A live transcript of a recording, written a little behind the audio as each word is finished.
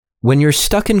When you're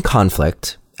stuck in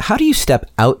conflict, how do you step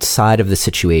outside of the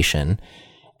situation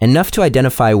enough to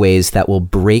identify ways that will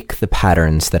break the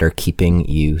patterns that are keeping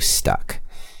you stuck?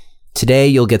 Today,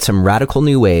 you'll get some radical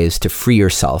new ways to free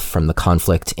yourself from the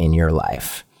conflict in your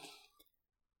life.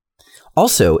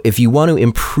 Also, if you want to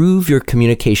improve your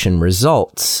communication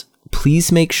results,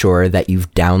 please make sure that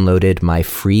you've downloaded my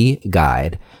free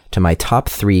guide to my top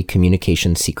 3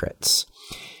 communication secrets.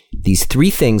 These 3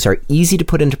 things are easy to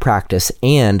put into practice,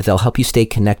 and they'll help you stay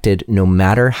connected no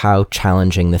matter how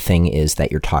challenging the thing is that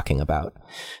you're talking about.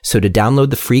 So to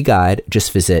download the free guide,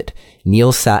 just visit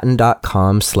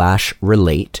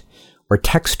neilsattin.com/relate or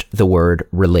text the word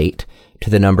relate to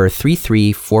the number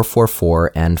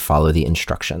 33444 and follow the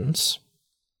instructions.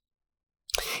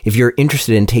 If you're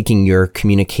interested in taking your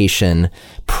communication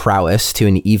prowess to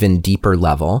an even deeper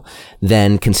level,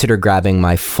 then consider grabbing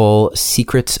my full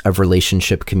Secrets of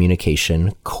Relationship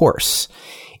Communication course.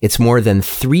 It's more than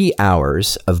 3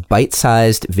 hours of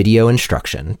bite-sized video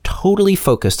instruction, totally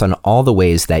focused on all the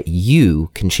ways that you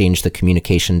can change the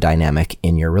communication dynamic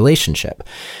in your relationship.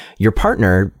 Your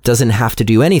partner doesn't have to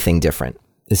do anything different.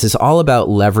 This is all about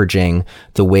leveraging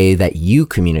the way that you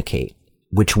communicate,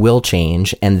 which will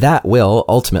change, and that will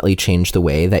ultimately change the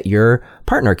way that your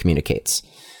partner communicates.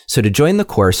 So to join the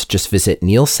course, just visit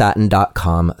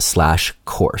neilsattin.com/course,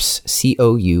 COURSE.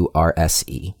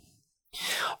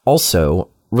 Also,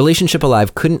 Relationship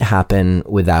Alive couldn't happen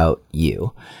without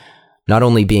you. Not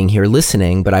only being here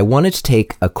listening, but I wanted to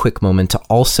take a quick moment to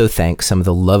also thank some of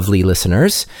the lovely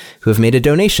listeners who have made a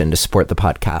donation to support the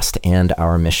podcast and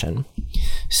our mission.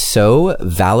 So,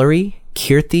 Valerie,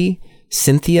 Kirti,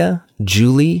 Cynthia,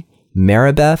 Julie,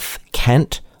 Maribeth,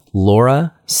 Kent,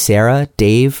 Laura, Sarah,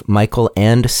 Dave, Michael,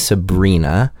 and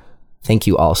Sabrina, thank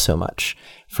you all so much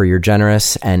for your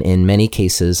generous and, in many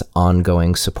cases,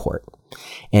 ongoing support.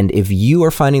 And if you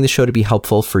are finding the show to be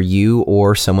helpful for you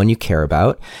or someone you care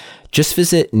about, just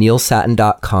visit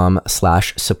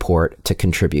neilsattin.com/support to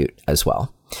contribute as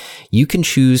well. You can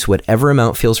choose whatever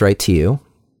amount feels right to you,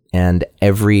 and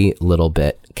every little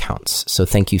bit counts. So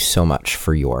thank you so much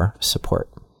for your support.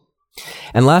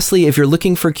 And lastly, if you're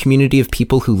looking for a community of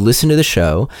people who listen to the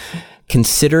show,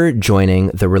 consider joining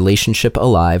the Relationship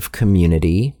Alive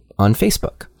community on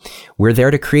Facebook. We're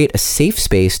there to create a safe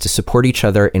space to support each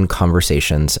other in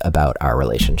conversations about our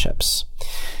relationships.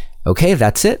 Okay,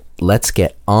 that's it. Let's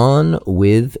get on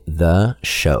with the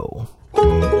show.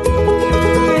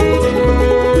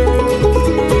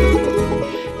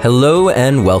 Hello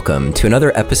and welcome to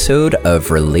another episode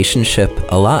of Relationship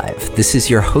Alive. This is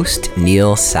your host,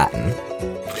 Neil Sattin.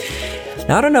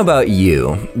 Now, I don't know about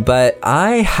you, but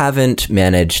I haven't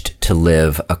managed to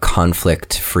live a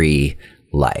conflict-free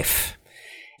life.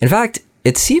 In fact,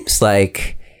 it seems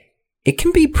like it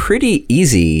can be pretty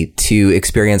easy to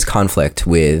experience conflict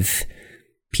with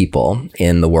people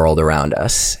in the world around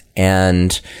us.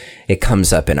 And it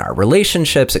comes up in our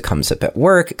relationships, it comes up at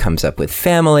work, it comes up with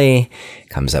family, it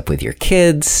comes up with your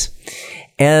kids.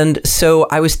 And so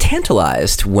I was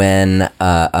tantalized when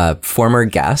a former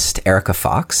guest, Erica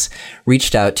Fox,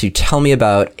 reached out to tell me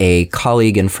about a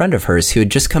colleague and friend of hers who had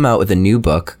just come out with a new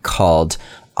book called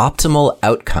Optimal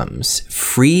Outcomes: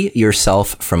 Free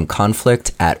Yourself from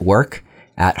Conflict at Work,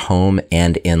 at Home,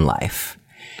 and in Life.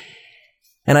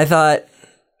 And I thought,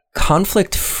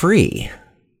 conflict free?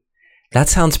 That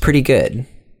sounds pretty good.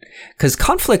 Because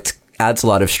conflict adds a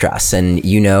lot of stress. And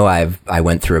you know, I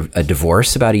went through a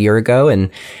divorce about a year ago, and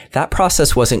that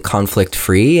process wasn't conflict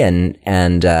free. And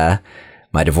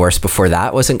my divorce before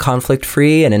that wasn't conflict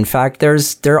free. And in fact, there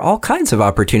are all kinds of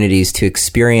opportunities to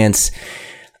experience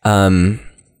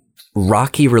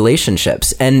rocky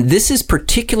relationships. And this is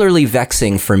particularly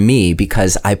vexing for me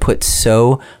because I put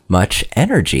so much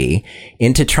energy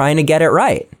into trying to get it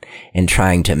right and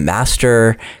trying to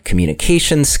master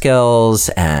communication skills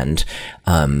and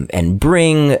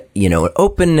bring,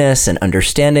 openness and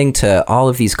understanding to all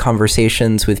of these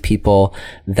conversations with people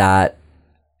that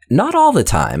not all the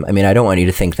time. I mean, I don't want you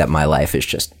to think that my life is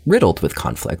just riddled with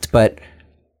conflict, but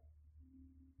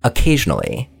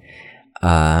occasionally,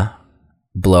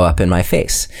 blow up in my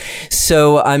face.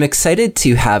 So I'm excited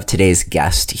to have today's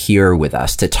guest here with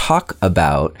us to talk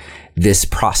about this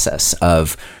process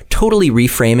of totally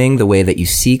reframing the way that you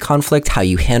see conflict, how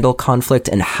you handle conflict,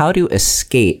 and how to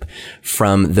escape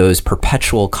from those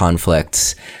perpetual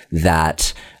conflicts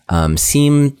that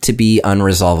seem to be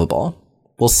unresolvable.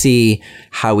 We'll see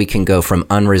how we can go from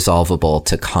unresolvable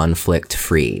to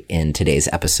conflict-free in today's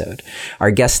episode.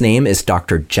 Our guest name is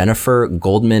Dr. Jennifer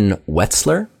Goldman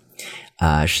Wetzler.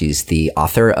 She's the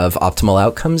author of Optimal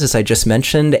Outcomes, as I just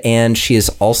mentioned, and she is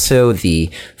also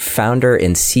the founder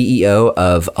and CEO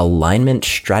of Alignment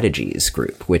Strategies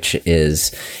Group, which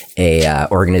is a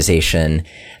organization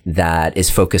that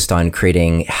is focused on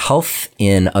creating health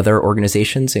in other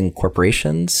organizations and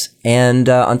corporations. And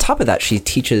on top of that, she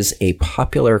teaches a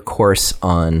popular course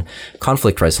on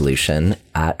conflict resolution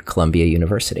at Columbia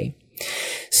University.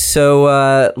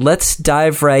 So let's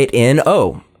dive right in.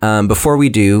 Before we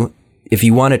do, if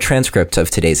you want a transcript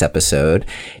of today's episode,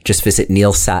 just visit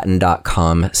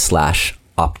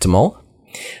neilsattin.com/optimal.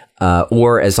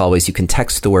 Or as always, you can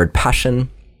text the word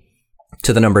passion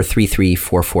to the number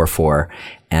 33444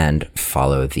 and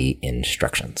follow the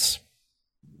instructions.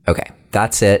 Okay,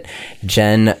 that's it.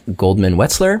 Jen Goldman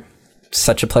Wetzler,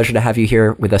 such a pleasure to have you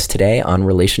here with us today on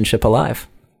Relationship Alive.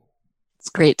 It's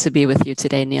great to be with you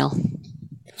today, Neil.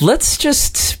 Let's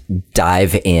just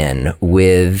dive in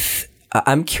with,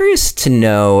 I'm curious to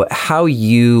know how would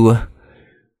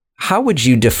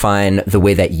you define the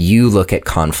way that you look at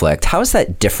conflict? How is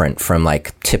that different from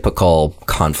like typical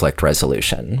conflict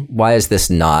resolution? Why is this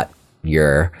not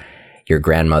your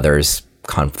grandmother's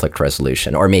conflict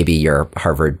resolution, or maybe your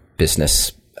Harvard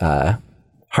business,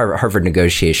 Harvard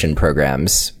negotiation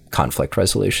program's conflict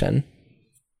resolution?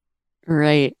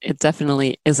 Right. It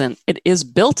definitely isn't. It is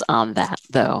built on that,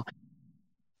 though.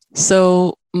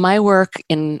 So my work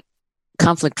in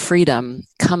conflict freedom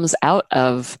comes out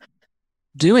of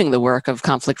doing the work of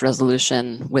conflict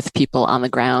resolution with people on the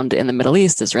ground in the Middle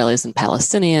East, Israelis and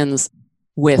Palestinians,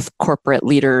 with corporate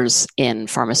leaders in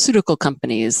pharmaceutical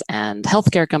companies and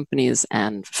healthcare companies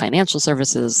and financial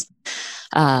services,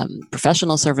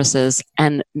 professional services.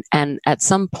 And at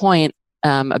some point,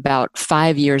 about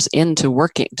 5 years into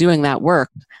doing that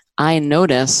work, I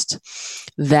noticed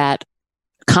that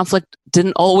conflict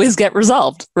didn't always get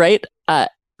resolved, right?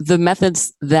 The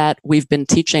methods that we've been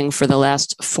teaching for the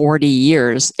last 40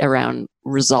 years around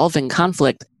resolving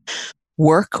conflict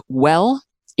work well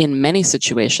in many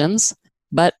situations,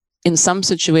 but in some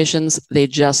situations, they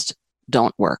just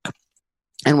don't work.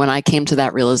 And when I came to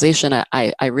that realization,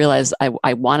 I realized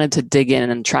I wanted to dig in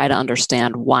and try to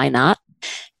understand why not.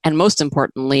 And most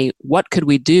importantly, what could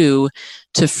we do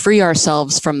to free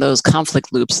ourselves from those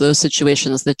conflict loops, those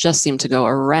situations that just seem to go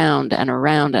around and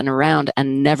around and around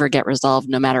and never get resolved,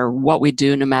 no matter what we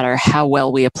do, no matter how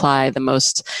well we apply the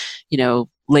most,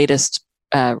 latest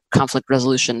conflict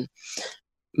resolution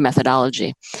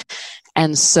methodology.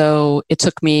 And so it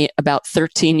took me about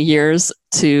 13 years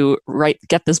to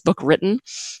get this book written.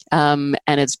 And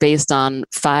it's based on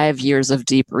 5 years of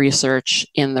deep research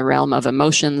in the realm of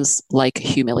emotions like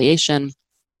humiliation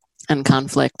and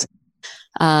conflict.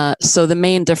 So the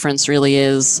main difference really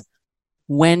is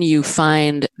when you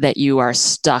find that you are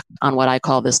stuck on what I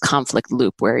call this conflict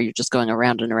loop, where you're just going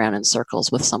around and around in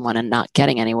circles with someone and not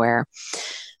getting anywhere,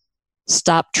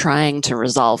 stop trying to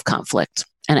resolve conflict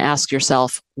and ask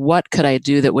yourself, what could I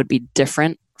do that would be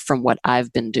different from what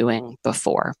I've been doing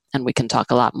before? And we can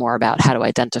talk a lot more about how to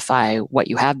identify what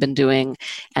you have been doing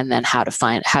and then how to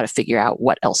figure out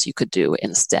what else you could do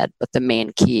instead. But the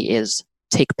main key is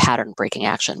take pattern breaking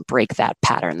action, break that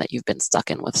pattern that you've been stuck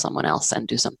in with someone else and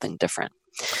do something different.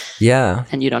 Yeah.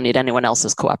 And you don't need anyone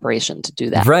else's cooperation to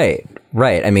do that.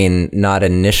 Right. I mean, not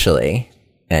initially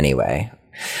anyway.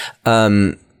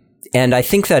 And I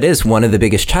think that is one of the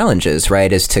biggest challenges,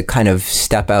 right? Is to kind of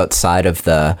step outside of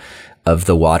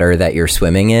the water that you're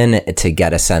swimming in to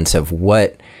get a sense of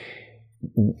what,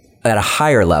 at a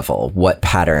higher level, what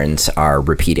patterns are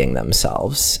repeating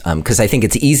themselves. 'Cause I think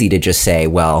it's easy to just say,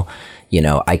 well,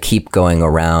 I keep going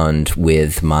around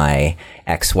with my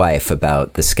ex-wife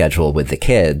about the schedule with the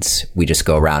kids. We just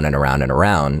go around and around and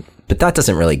around. But that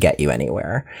doesn't really get you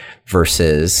anywhere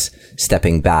versus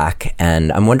stepping back.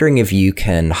 And I'm wondering if you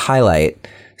can highlight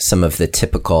some of the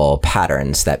typical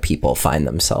patterns that people find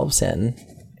themselves in.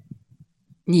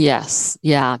 Yes.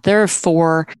 Yeah. There are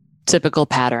 4 typical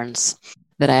patterns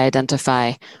that I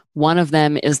identify. One of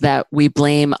them is that we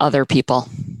blame other people.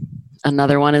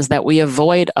 Another one is that we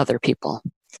avoid other people.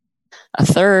 A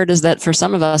third is that for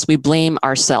some of us, we blame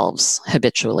ourselves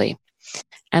habitually.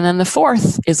 And then the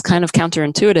fourth is kind of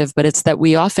counterintuitive, but it's that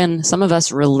some of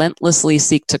us relentlessly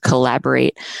seek to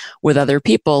collaborate with other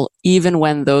people, even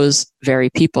when those very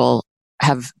people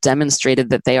have demonstrated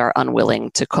that they are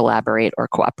unwilling to collaborate or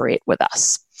cooperate with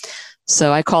us.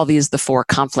 So I call these the 4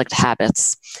 conflict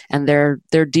habits, and they're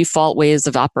default ways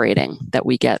of operating that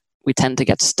we tend to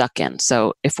get stuck in.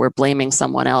 So if we're blaming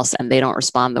someone else and they don't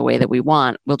respond the way that we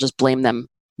want, we'll just blame them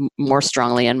more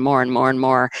strongly and more and more and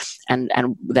more, and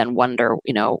then wonder,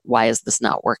 why is this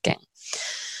not working?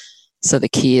 So the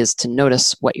key is to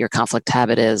notice what your conflict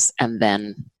habit is and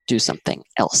then do something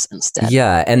else instead.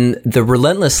 Yeah, and the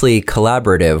relentlessly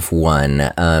collaborative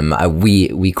one,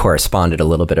 we corresponded a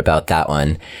little bit about that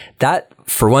one. That,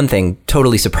 for one thing,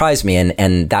 totally surprised me,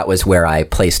 and that was where I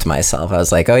placed myself. I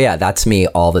was like, oh yeah, that's me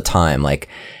all the time. Like,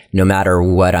 no matter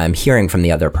what I'm hearing from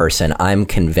the other person, I'm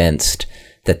convinced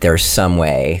that there's some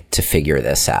way to figure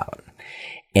this out.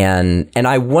 And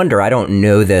I wonder, I don't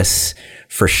know this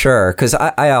for sure, because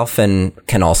I often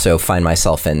can also find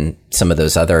myself in some of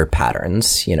those other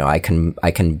patterns. You know, I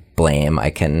can blame, I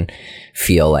can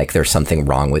feel like there's something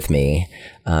wrong with me.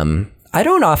 I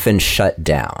don't often shut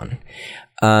down.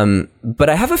 But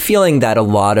I have a feeling that a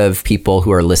lot of people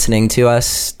who are listening to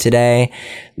us today,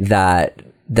 that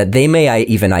they may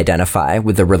even identify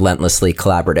with the relentlessly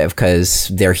collaborative, because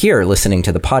they're here listening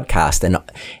to the podcast.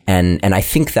 And I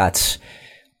think that's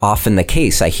often the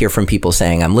case. I hear from people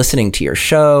saying, I'm listening to your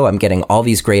show, I'm getting all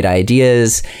these great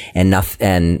ideas, and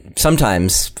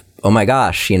sometimes, oh my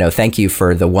gosh, you know, thank you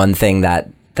for the one thing that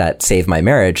saved my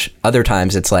marriage. Other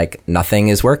times it's like nothing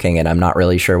is working and I'm not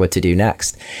really sure what to do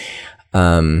next.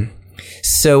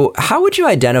 So how would you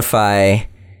identify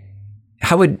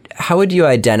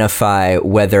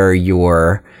whether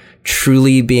you're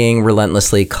truly being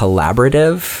relentlessly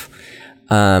collaborative,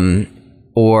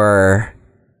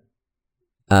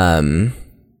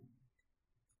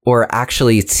 or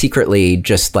actually secretly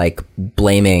just like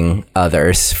blaming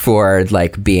others for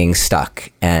like being stuck,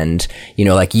 and, you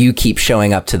know, like you keep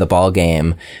showing up to the ball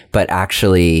game, but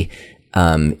actually,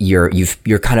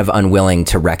 you're kind of unwilling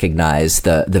to recognize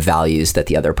the values that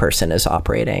the other person is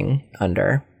operating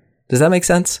under. Does that make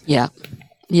sense? Yeah.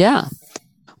 Yeah.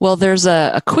 Well, there's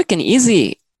a quick and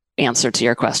easy answer to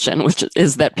your question, which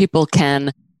is that people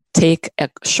can take a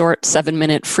short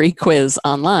 7-minute free quiz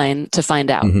online to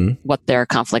find out what their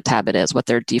conflict habit is, what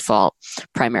their default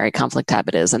primary conflict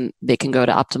habit is. And they can go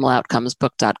to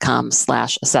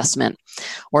optimaloutcomesbook.com/assessment,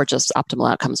 or just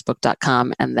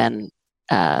optimaloutcomesbook.com and then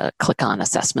click on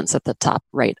assessments at the top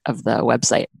right of the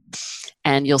website.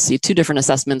 And you'll see 2 different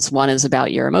assessments. One is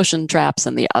about your emotion traps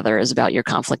and the other is about your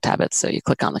conflict habits. So you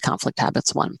click on the conflict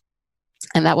habits one,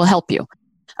 and that will help you.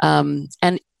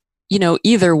 And, you know,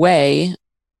 either way,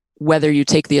 whether you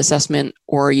take the assessment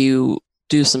or you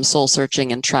do some soul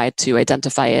searching and try to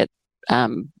identify it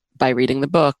by reading the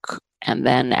book and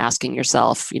then asking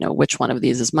yourself, you know, which one of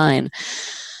these is mine?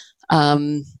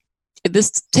 This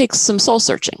takes some soul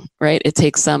searching, right? It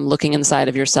takes some looking inside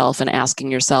of yourself and asking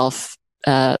yourself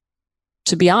to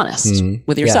be honest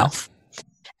with yourself. Yeah.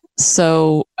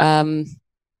 So I'm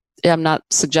not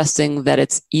suggesting that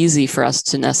it's easy for us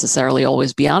to necessarily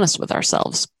always be honest with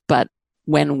ourselves, but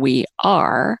when we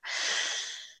are,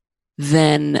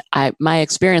 then my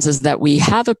experience is that we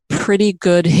have a pretty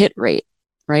good hit rate,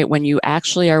 right? When you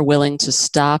actually are willing to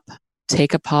stop,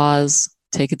 take a pause,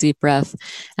 take a deep breath,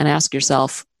 and ask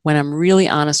yourself, when I'm really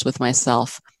honest with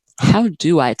myself, how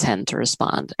do I tend to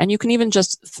respond? And you can even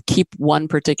just keep one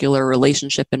particular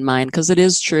relationship in mind, because it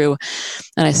is true,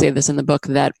 and I say this in the book,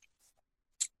 that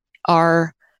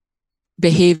our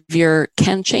behavior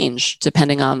can change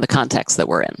depending on the context that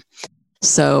we're in.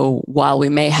 So while we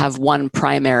may have one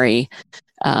primary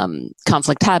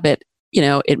conflict habit, you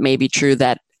know, it may be true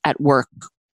that at work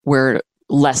we're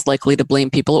less likely to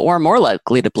blame people or more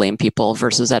likely to blame people,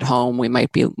 versus at home we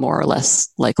might be more or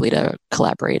less likely to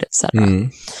collaborate,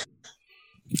 etc.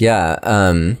 Yeah,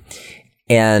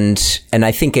 and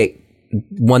I think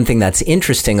one thing that's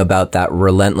interesting about that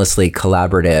relentlessly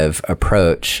collaborative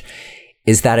approach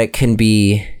is that it can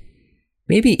be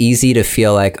maybe easy to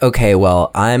feel like, okay,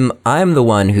 well, I'm the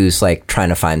one who's like trying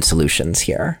to find solutions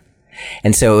here.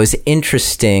 And so it was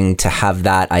interesting to have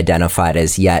that identified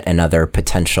as yet another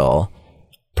potential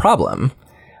problem,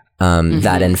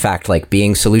 that in fact, like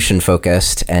being solution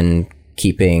focused and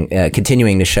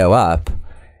continuing to show up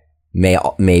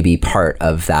may be part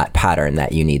of that pattern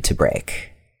that you need to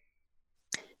break.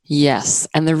 Yes.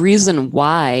 And the reason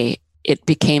why it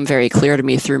became very clear to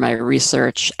me through my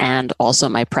research and also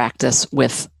my practice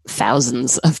with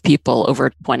thousands of people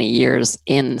over 20 years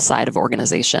inside of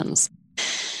organizations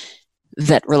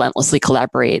that relentlessly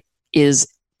collaborate is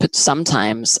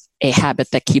sometimes a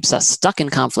habit that keeps us stuck in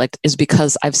conflict, is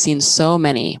because I've seen so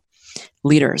many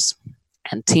leaders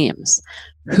and teams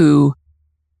who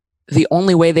the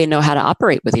only way they know how to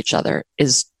operate with each other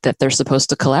is that they're supposed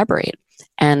to collaborate.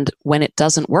 And when it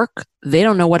doesn't work, they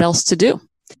don't know what else to do.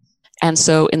 And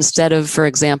so instead of, for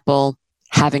example,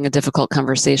 having a difficult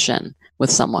conversation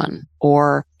with someone,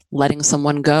 or letting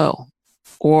someone go,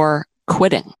 or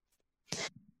quitting,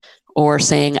 or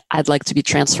saying, I'd like to be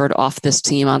transferred off this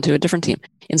team onto a different team,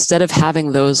 instead of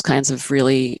having those kinds of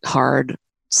really hard,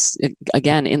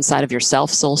 again, inside of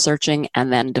yourself, soul searching,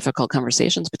 and then difficult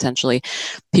conversations, potentially,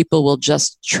 people will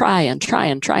just try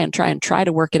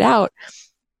to work it out.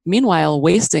 Meanwhile,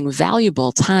 wasting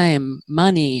valuable time,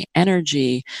 money,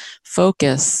 energy,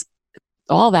 focus,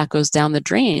 all that goes down the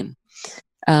drain.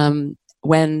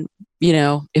 When,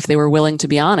 if they were willing to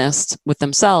be honest with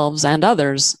themselves and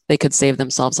others, they could save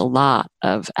themselves a lot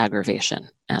of aggravation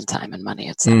and time and money,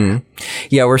 etc.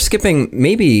 Yeah, we're skipping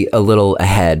maybe a little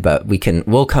ahead, but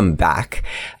we'll come back.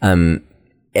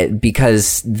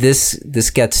 Because this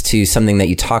gets to something that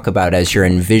you talk about as you're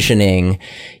envisioning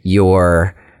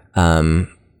your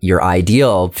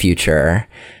ideal future,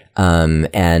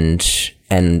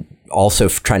 and also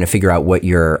trying to figure out what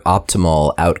your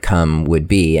optimal outcome would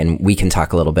be. And we can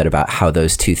talk a little bit about how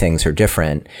those two things are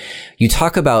different. You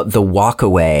talk about the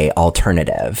walkaway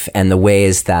alternative and the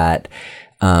ways that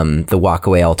the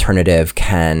walkaway alternative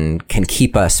can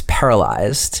keep us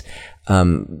paralyzed.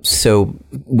 So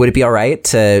would it be all right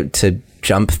to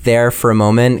jump there for a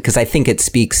moment? Because I think it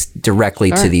speaks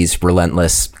directly to these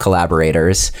relentless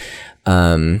collaborators.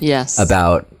 Yes.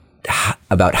 About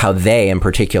how they in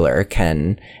particular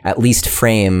can at least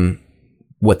frame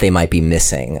what they might be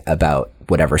missing about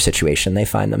whatever situation they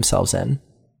find themselves in.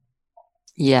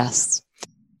 Yes.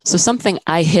 So something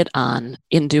I hit on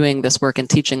in doing this work and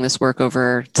teaching this work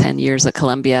over 10 years at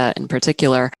Columbia in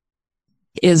particular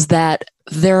is that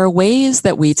there are ways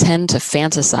that we tend to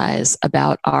fantasize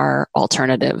about our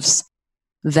alternatives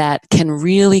that can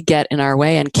really get in our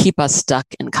way and keep us stuck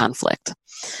in conflict.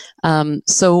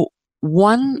 So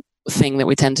one thing that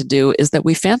we tend to do is that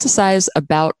we fantasize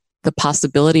about the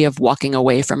possibility of walking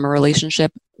away from a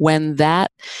relationship when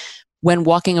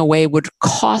walking away would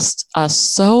cost us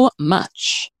so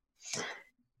much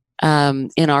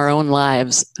in our own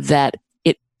lives that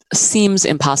it seems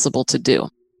impossible to do.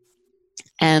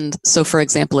 And so, for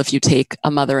example, if you take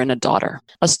a mother and a daughter,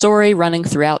 a story running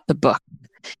throughout the book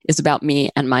is about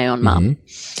me and my own mom.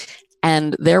 Mm-hmm.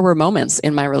 And there were moments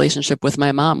in my relationship with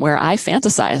my mom where I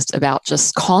fantasized about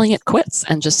just calling it quits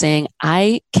and just saying,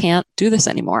 I can't do this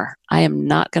anymore. I am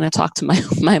not going to talk to my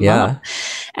mom.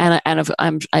 And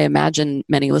I imagine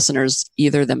many listeners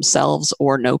either themselves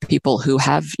or know people who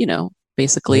have,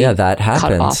 basically that happens.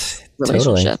 Cut off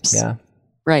relationships. Totally. Yeah.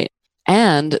 Right.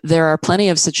 And there are plenty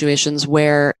of situations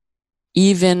where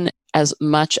even as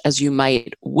much as you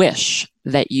might wish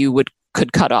that you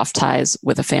could cut off ties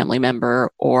with a family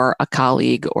member or a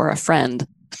colleague or a friend,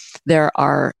 there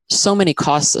are so many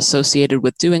costs associated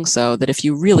with doing so that if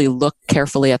you really look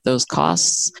carefully at those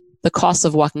costs, the costs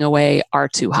of walking away are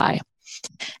too high.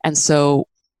 And so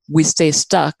we stay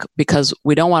stuck because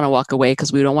we don't want to walk away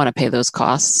because we don't want to pay those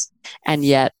costs. And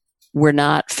yet we're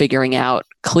not figuring out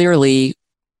clearly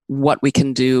what we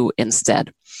can do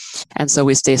instead. And so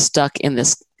we stay stuck in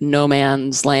this no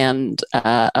man's land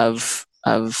of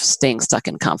staying stuck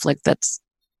in conflict that's,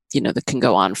 that can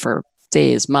go on for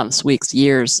days, months, weeks,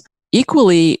 years.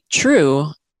 Equally true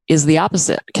is the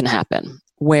opposite can happen,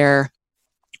 where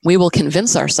we will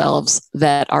convince ourselves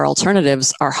that our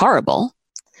alternatives are horrible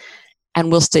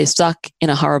and we'll stay stuck in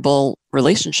a horrible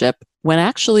relationship when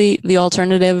actually the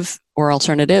alternative or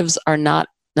alternatives are not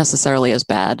necessarily as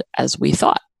bad as we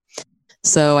thought.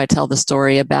 So I tell the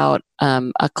story about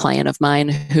a client of mine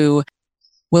who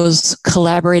was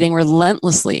collaborating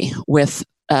relentlessly with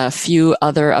a few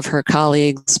other of her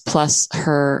colleagues, plus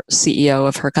her CEO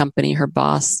of her company, her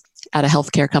boss at a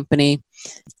healthcare company.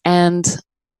 And,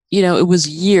 it was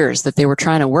years that they were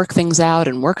trying to work things out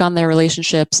and work on their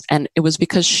relationships. And it was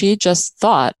because she just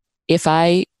thought, if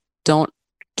I don't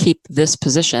keep this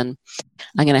position,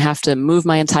 I'm going to have to move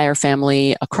my entire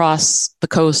family across the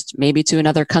coast, maybe to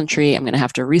another country. I'm going to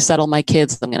have to resettle my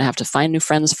kids. I'm going to have to find new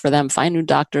friends for them, find new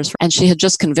doctors. And she had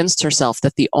just convinced herself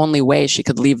that the only way she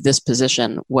could leave this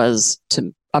position was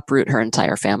to uproot her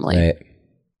entire family. Right.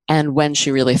 And when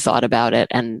she really thought about it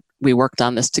and we worked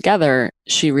on this together,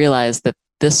 she realized that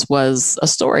this was a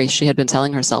story she had been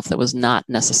telling herself that was not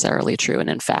necessarily true. And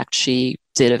in fact, she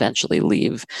did eventually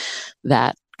leave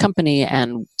that company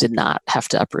and did not have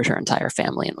to uproot her entire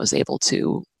family and was able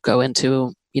to go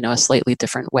into a slightly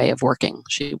different way of working.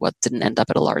 She didn't end up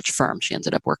at a large firm. She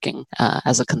ended up working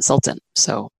as a consultant.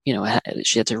 So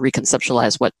she had to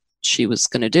reconceptualize what she was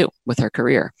going to do with her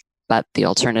career, but the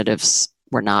alternatives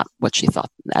were not what she thought,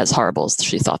 as horrible as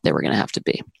she thought they were going to have to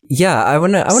be. Yeah, I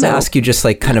want to ask you just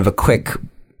like kind of a quick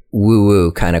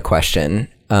woo-woo kind of question,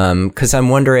 because I'm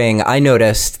wondering, I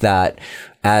noticed that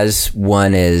as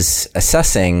one is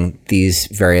assessing these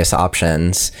various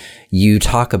options, you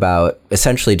talk about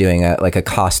essentially doing a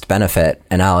cost-benefit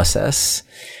analysis.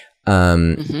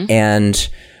 And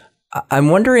I'm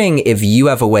wondering if you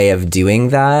have a way of doing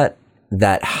that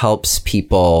helps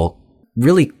people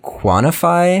really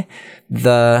quantify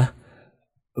the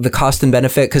cost and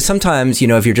benefit. Because sometimes,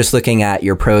 if you're just looking at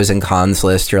your pros and cons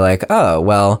list, you're like, oh,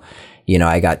 well,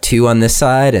 I got 2 on this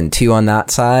side and 2 on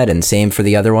that side, and same for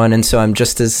the other one. And so I'm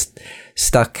just as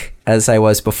stuck as I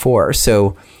was before.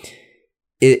 So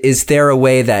is there a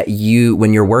way that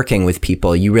when you're working with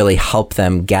people, you really help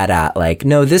them get at like,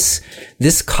 no, this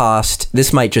cost,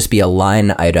 this might just be a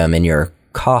line item in your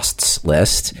costs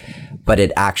list, but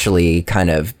it actually kind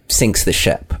of sinks the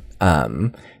ship,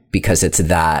 because it's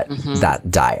that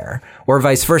dire, or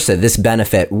vice versa. This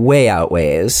benefit way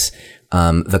outweighs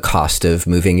the cost of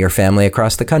moving your family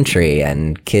across the country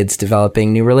and kids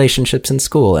developing new relationships in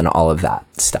school and all of that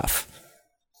stuff.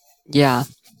 Yeah.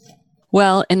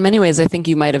 Well, in many ways, I think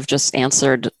you might have just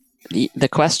answered the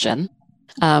question,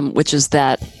 which is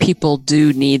that people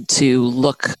do need to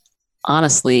look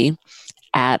honestly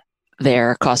at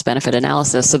their cost benefit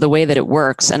analysis. So the way that it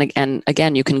works, and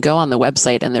again, you can go on the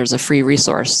website and there's a free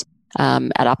resource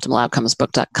at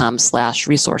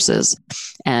optimaloutcomesbook.com/resources.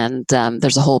 And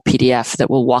there's a whole PDF that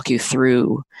will walk you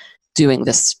through doing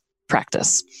this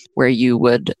practice, where you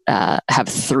would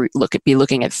be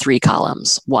looking at 3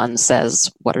 columns. One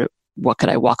says, what could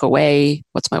I walk away?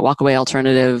 What's my walkaway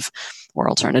alternative or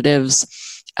alternatives?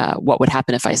 What would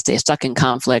happen if I stay stuck in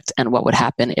conflict? And what would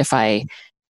happen if I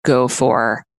go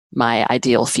for my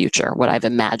ideal future, what I've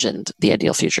imagined the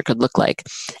ideal future could look like?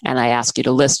 And I ask you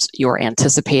to list your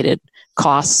anticipated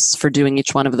costs for doing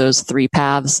each one of those 3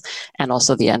 paths, and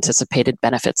also the anticipated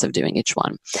benefits of doing each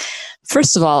one.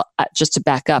 First of all, just to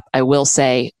back up, I will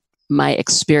say my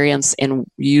experience in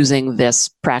using this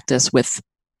practice with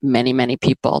many, many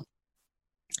people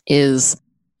is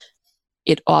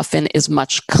it often is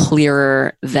much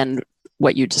clearer than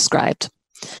what you described.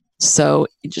 So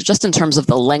just in terms of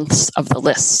the lengths of the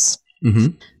lists,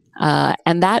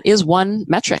 and that is one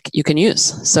metric you can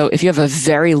use. So if you have a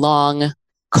very long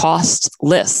cost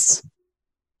list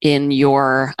in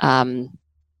your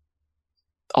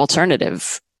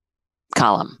alternative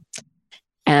column,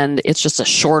 and it's just a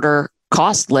shorter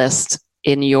cost list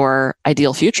in your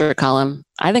ideal future column,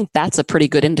 I think that's a pretty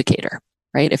good indicator.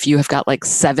 Right? If you have got like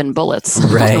 7 bullets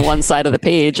on one side of the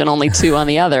page and only 2 on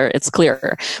the other, it's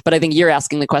clearer. But I think you're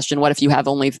asking the question, what if you have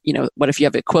what if you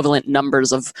have equivalent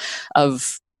numbers of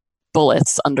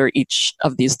bullets under each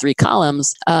of these 3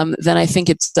 columns? Then I think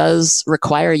it does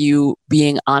require you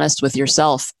being honest with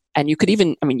yourself. And you could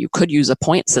you could use a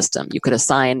point system. You could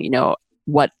assign,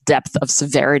 what depth of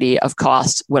severity of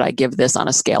cost would I give this on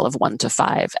a scale of 1 to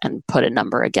 5, and put a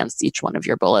number against each one of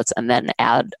your bullets, and then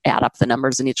add up the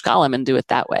numbers in each column and do it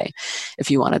that way if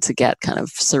you wanted to get kind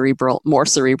of more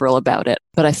cerebral about it.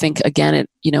 But I think, again,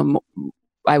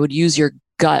 I would use your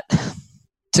gut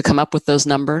to come up with those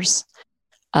numbers.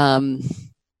 And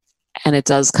it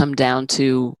does come down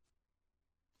to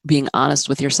being honest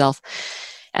with yourself.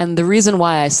 And the reason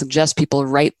why I suggest people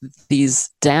write these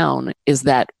down is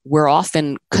that we're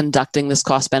often conducting this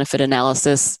cost-benefit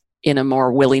analysis in a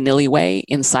more willy-nilly way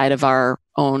inside of our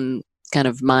own kind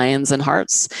of minds and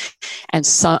hearts. And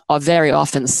very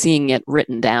often seeing it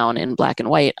written down in black and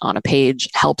white on a page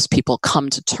helps people come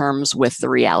to terms with the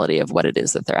reality of what it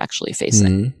is that they're actually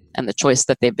facing and the choice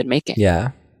that they've been making.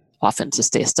 Yeah. Often to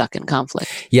stay stuck in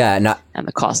conflict. Yeah. And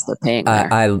the cost they're paying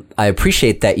there. I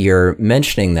appreciate that you're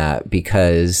mentioning that,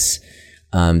 because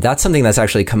that's something that's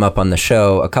actually come up on the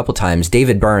show a couple times.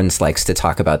 David Burns likes to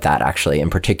talk about that, actually, in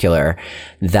particular,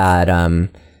 that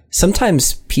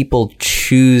sometimes people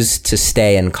choose to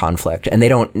stay in conflict and they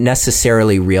don't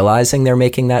necessarily realizing they're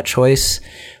making that choice.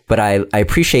 But I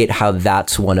appreciate how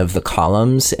that's one of the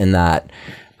columns in that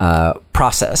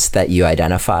process that you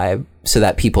identify, so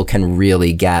that people can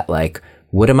really get like,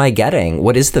 what am I getting?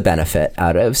 What is the benefit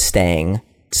out of staying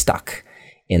stuck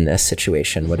in this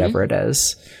situation, whatever it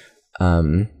is?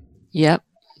 Yep.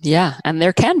 Yeah. And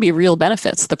there can be real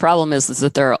benefits. The problem is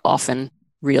that there are often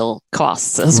real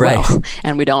costs as well.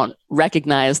 And we don't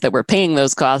recognize that we're paying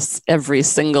those costs every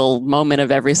single moment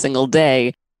of every single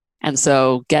day. And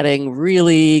so getting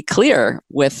really clear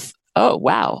with, oh,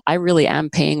 wow, I really am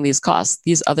paying these costs.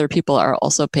 These other people are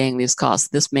also paying these costs.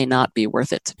 This may not be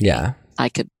worth it to me. Yeah. I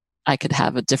could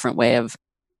have a different way of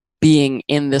being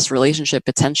in this relationship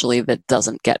potentially that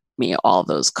doesn't get me all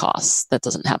those costs, that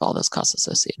doesn't have all those costs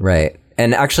associated. Right.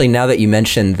 And actually, now that you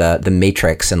mentioned the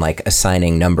matrix and like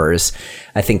assigning numbers,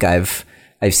 I think I've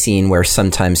seen where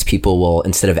sometimes people will,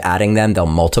 instead of adding them, they'll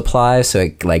multiply. So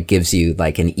it like gives you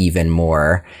like an even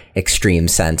more extreme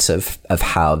sense of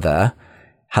how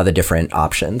how the different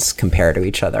options compare to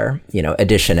each other.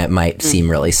 Addition, it might seem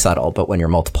really subtle, but when you're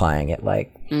multiplying, it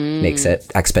makes it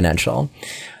exponential.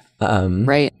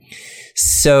 Right.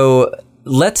 So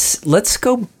let's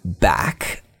go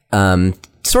back,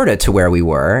 sort of to where we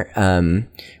were.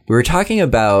 We were talking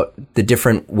about the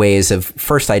different ways of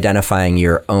first identifying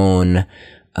your own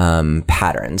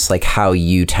patterns, like how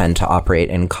you tend to operate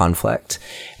in conflict.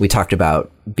 We talked about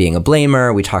being a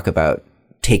blamer. We talk about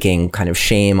taking kind of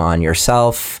shame on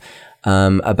yourself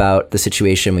about the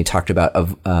situation. We talked about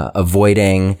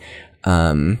avoiding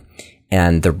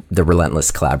and the relentless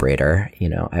collaborator.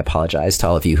 I apologize to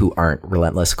all of you who aren't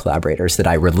relentless collaborators that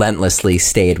I relentlessly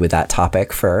stayed with that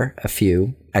topic for a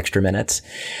few extra minutes.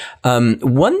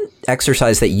 One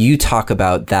exercise that you talk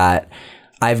about that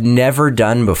I've never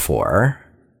done before,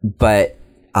 but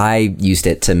I used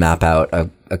it to map out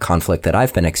a conflict that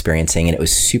I've been experiencing, and it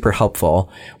was super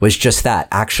helpful, was just that,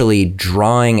 actually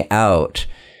drawing out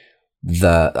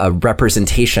a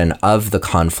representation of the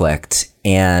conflict.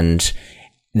 And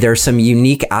there's some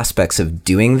unique aspects of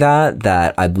doing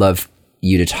that I'd love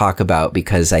you to talk about,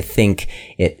 because I think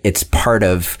it's part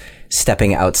of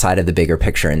stepping outside of the bigger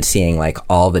picture and seeing like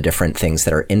all the different things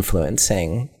that are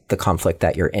influencing the conflict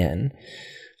that you're in.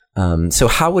 So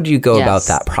how would you go about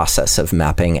that process of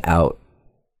mapping out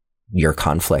your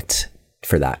conflict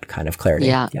for that kind of clarity?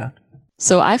 Yeah.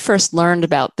 So I first learned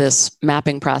about this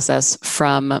mapping process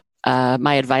from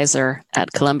my advisor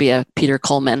at Columbia, Peter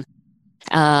Coleman.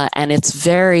 And it's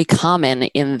very common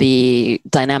in the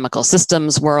dynamical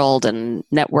systems world and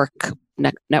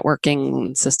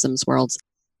networking systems worlds.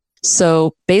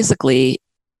 So basically,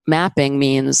 mapping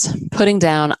means putting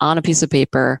down on a piece of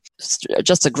paper.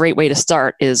 Just a great way to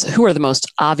start is, who are the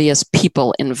most obvious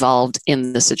people involved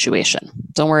in the situation?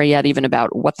 Don't worry yet even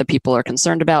about what the people are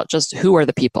concerned about, just who are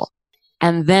the people?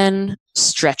 And then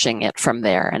stretching it from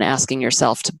there and asking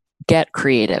yourself to get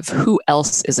creative. Who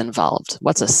else is involved?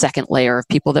 What's a second layer of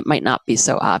people that might not be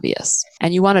so obvious?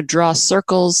 And you want to draw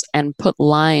circles and put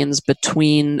lines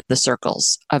between the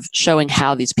circles of showing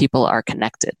how these people are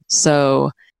connected.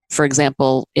 So, for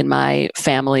example, in my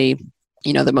family,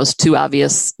 the most two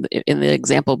obvious, in the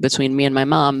example between me and my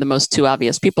mom, the most two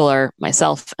obvious people are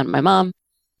myself and my mom.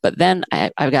 But then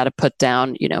I've got to put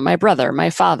down, my brother, my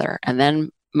father, and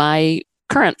then my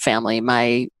current family,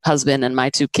 my husband and my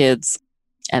two kids,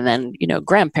 and then,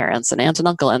 grandparents and aunt and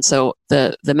uncle. And so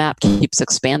the map keeps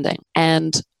expanding.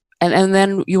 And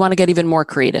then you want to get even more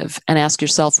creative and ask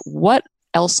yourself, what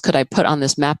else could I put on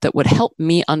this map that would help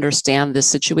me understand this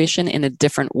situation in a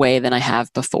different way than I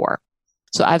have before?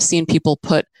 So I've seen people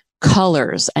put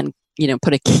colors and,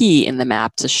 put a key in the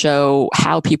map to show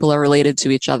how people are related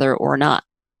to each other or not,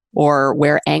 or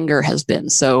where anger has been.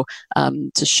 So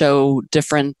to show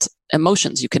different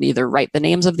emotions, you can either write the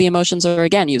names of the emotions or,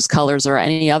 again, use colors or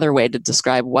any other way to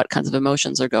describe what kinds of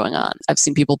emotions are going on. I've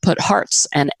seen people put hearts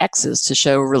and X's to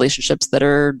show relationships that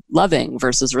are loving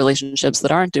versus relationships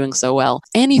that aren't doing so well.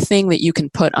 Anything that you can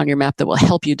put on your map that will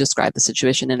help you describe the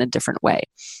situation in a different way.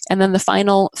 And then the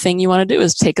final thing you want to do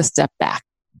is take a step back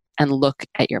and look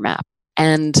at your map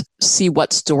and see,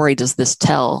 what story does this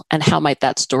tell, and how might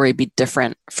that story be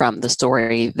different from the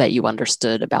story that you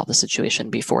understood about the situation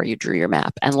before you drew your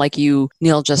map. And like you,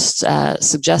 Neil, just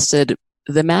suggested,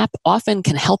 the map often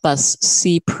can help us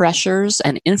see pressures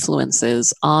and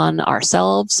influences on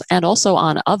ourselves and also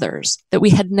on others that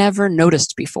we had never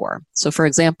noticed before. So for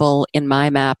example, in my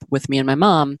map with me and my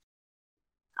mom,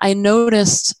 I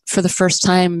noticed for the first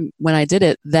time when I did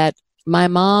it that my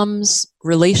mom's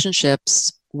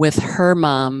relationships with her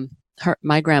mom,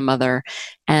 my grandmother,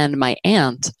 and my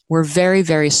aunt were very,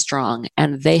 very strong.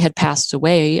 And they had passed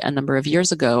away a number of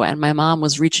years ago. And my mom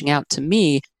was reaching out to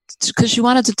me because she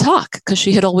wanted to talk, because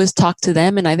she had always talked to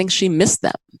them. And I think she missed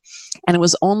them. And it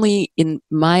was only in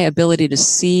my ability to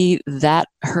see that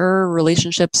her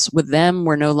relationships with them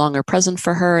were no longer present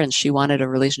for her. And she wanted a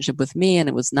relationship with me. And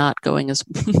it was not going as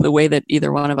the way that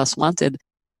either one of us wanted.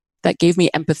 That gave me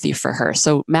empathy for her.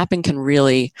 So mapping can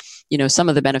really, some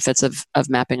of the benefits of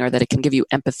mapping are that it can give you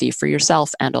empathy for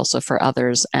yourself and also for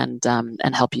others, and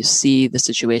help you see the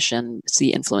situation,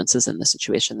 see influences in the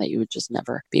situation that you would just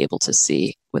never be able to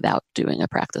see without doing a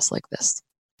practice like this.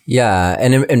 Yeah.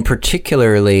 And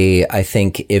particularly, I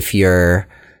think if you're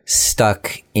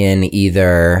stuck in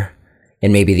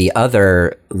maybe the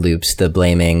other loops, the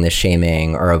blaming, the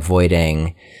shaming, or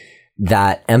avoiding,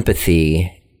 that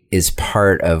empathy is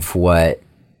part of what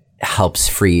helps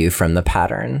free you from the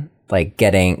pattern, like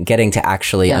getting to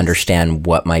actually understand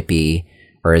what might be,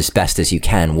 or as best as you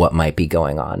can, what might be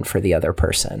going on for the other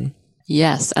person.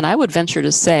 Yes. And I would venture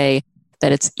to say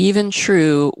that it's even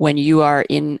true when you are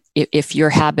if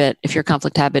your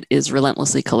conflict habit is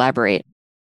relentlessly collaborate.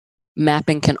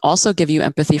 Mapping can also give you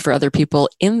empathy for other people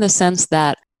in the sense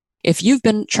that if you've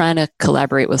been trying to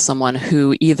collaborate with someone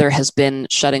who either has been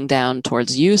shutting down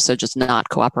towards you, so just not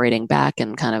cooperating back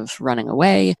and kind of running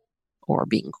away, or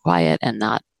being quiet and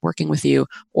not working with you,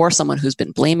 or someone who's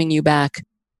been blaming you back,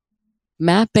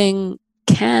 mapping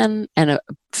can, and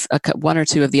one or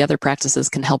two of the other practices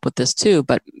can help with this too,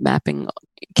 but mapping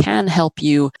can help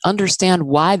you understand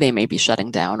why they may be shutting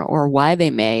down, or why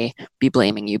they may be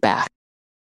blaming you back,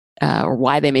 or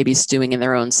why they may be stewing in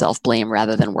their own self-blame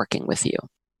rather than working with you.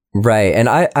 Right. And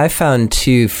I found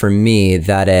too, for me,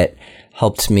 that it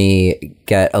helped me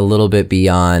get a little bit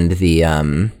beyond the,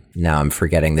 now I'm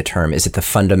forgetting the term. Is it the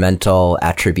fundamental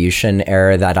attribution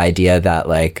error? That idea that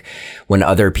like when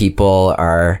other people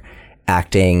are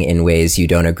acting in ways you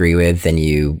don't agree with, then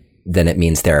it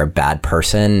means they're a bad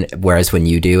person. Whereas when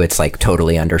you do, it's like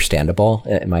totally understandable.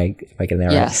 Am I getting that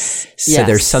right? Yes. So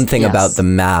there's something about the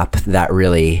map that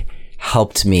really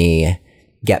helped me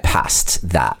get past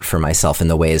that for myself in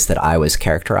the ways that I was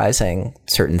characterizing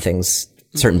certain things,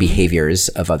 certain behaviors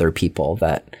of other people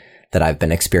that I've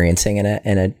been experiencing in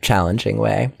a challenging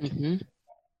way. Mm-hmm.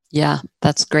 Yeah,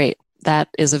 that's great. That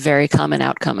is a very common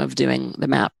outcome of doing the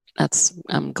map.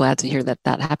 I'm glad to hear that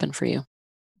happened for you.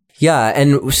 Yeah.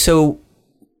 And so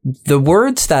the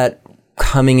words that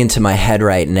coming into my head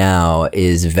right now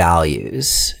is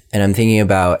values. And I'm thinking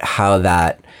about how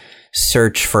that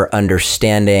search for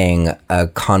understanding a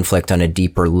conflict on a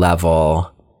deeper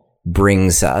level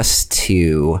brings us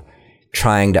to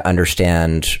trying to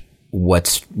understand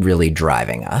what's really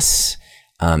driving us,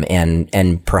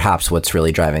 and perhaps what's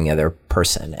really driving the other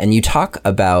person. And you talk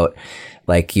about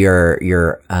like your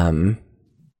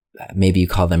maybe you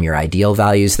call them your ideal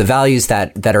values, the values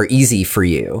that are easy for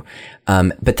you.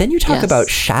 But then you talk about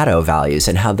shadow values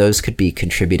and how those could be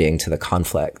contributing to the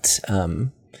conflict.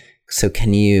 So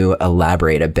can you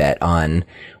elaborate a bit on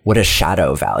what a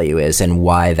shadow value is and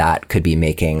why that could be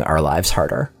making our lives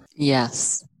harder?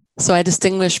 Yes. So I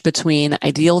distinguish between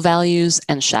ideal values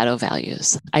and shadow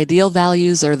values. Ideal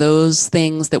values are those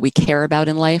things that we care about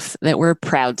in life that we're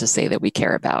proud to say that we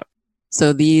care about.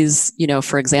 So these,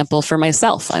 for example, for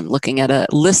myself, I'm looking at a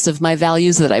list of my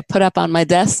values that I put up on my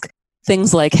desk.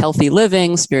 Things like healthy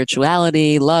living,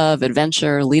 spirituality, love,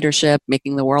 adventure, leadership,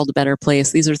 making the world a better place.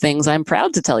 These are things I'm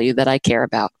proud to tell you that I care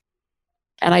about.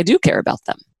 And I do care about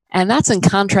them. And that's in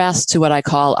contrast to what I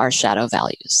call our shadow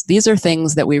values. These are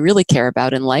things that we really care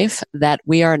about in life that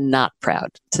we are not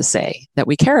proud to say that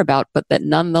we care about, but that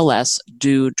nonetheless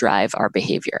do drive our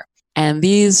behavior. And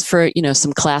these, for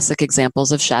some classic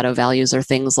examples of shadow values, are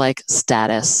things like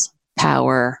status,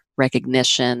 power,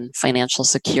 recognition, financial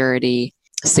security,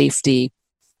 safety,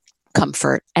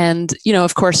 comfort. And,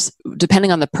 of course,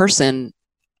 depending on the person,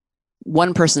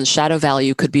 one person's shadow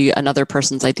value could be another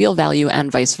person's ideal value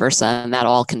and vice versa. And that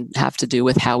all can have to do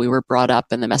with how we were brought up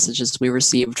and the messages we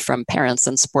received from parents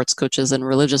and sports coaches and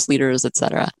religious leaders, et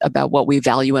cetera, about what we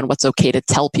value and what's okay to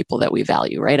tell people that we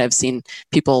value, right? I've seen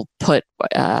people I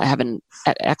have an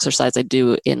exercise I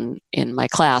do in my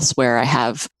class where I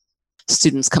have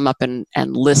students come up and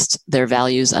list their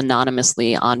values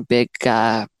anonymously on big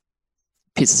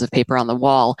pieces of paper on the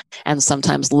wall. And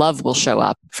sometimes love will show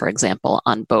up, for example,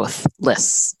 on both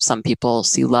lists. Some people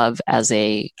see love as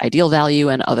a ideal value,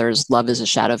 and others love as a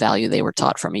shadow value. They were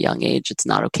taught from a young age it's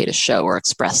not okay to show or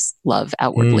express love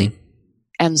outwardly.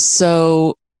 And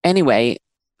so anyway,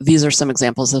 these are some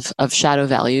examples of shadow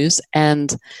values.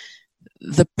 And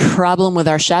the problem with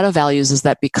our shadow values is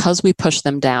that because we push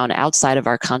them down outside of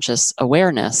our conscious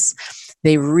awareness,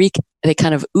 they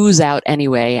kind of ooze out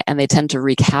anyway, and they tend to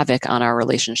wreak havoc on our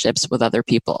relationships with other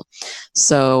people.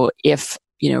 So if,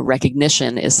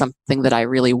 recognition is something that I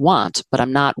really want, but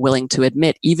I'm not willing to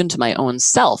admit even to my own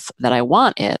self that I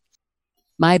want it,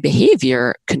 my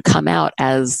behavior can come out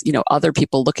as, other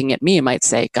people looking at me might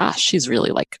say, gosh, she's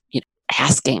really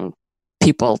asking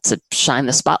people to shine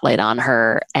the spotlight on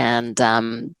her. And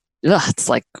it's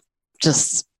like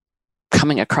just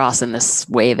coming across in this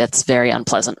way that's very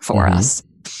unpleasant for us.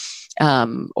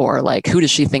 Or like, who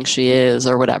does she think she is,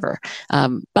 or whatever.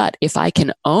 But if I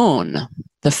can own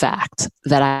the fact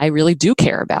that I really do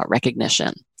care about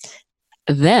recognition,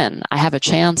 then I have a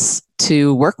chance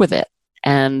to work with it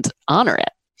and honor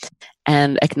it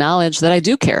and acknowledge that I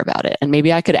do care about it. And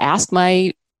maybe I could ask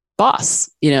my boss,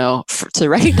 to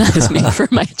recognize me for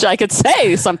my, I could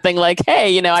say something like,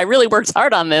 hey, I really worked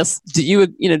hard on this.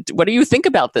 What do you think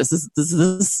about this? Does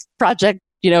this project,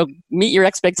 meet your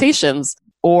expectations?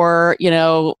 Or,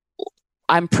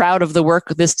 I'm proud of the work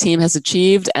this team has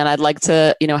achieved, and I'd like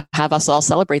to, have us all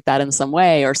celebrate that in some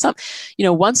way or some,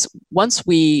 once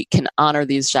we can honor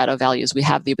these shadow values, we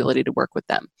have the ability to work with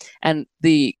them. And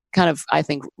the kind of, I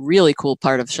think, really cool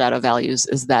part of shadow values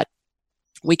is that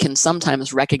we can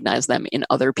sometimes recognize them in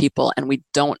other people, and we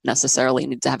don't necessarily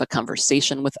need to have a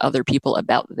conversation with other people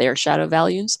about their shadow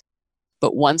values.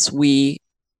 But once we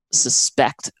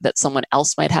suspect that someone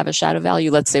else might have a shadow value,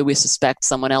 let's say we suspect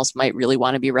someone else might really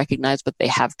want to be recognized, but they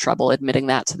have trouble admitting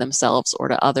that to themselves or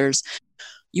to others,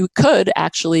 you could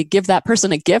actually give that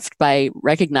person a gift by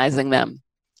recognizing them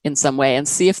in some way and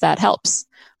see if that helps.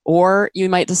 Or you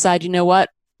might decide,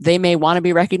 they may want to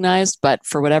be recognized, but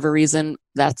for whatever reason,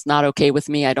 that's not okay with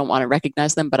me. I don't want to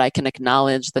recognize them, but I can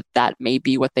acknowledge that that may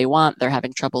be what they want. They're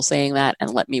having trouble saying that,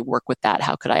 and let me work with that.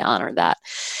 How could I honor that,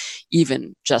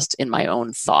 even just in my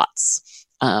own thoughts,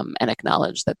 and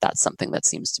acknowledge that that's something that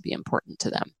seems to be important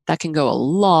to them? That can go a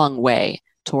long way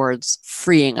towards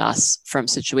freeing us from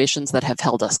situations that have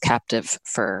held us captive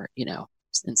for,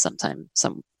 in some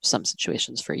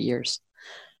situations for years.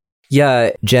 Yeah,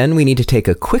 Jen, we need to take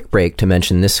a quick break to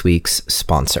mention this week's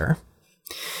sponsor.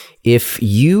 If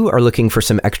you are looking for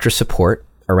some extra support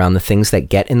around the things that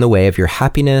get in the way of your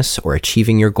happiness or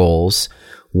achieving your goals,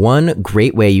 one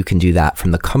great way you can do that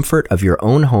from the comfort of your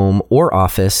own home or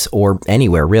office or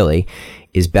anywhere really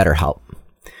is BetterHelp.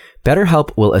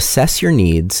 BetterHelp will assess your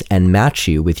needs and match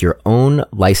you with your own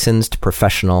licensed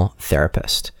professional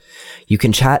therapist. You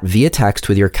can chat via text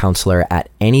with your counselor at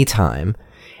any time,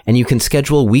 and you can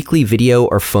schedule weekly video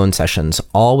or phone sessions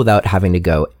all without having to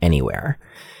go anywhere.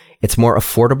 It's more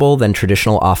affordable than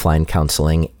traditional offline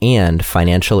counseling, and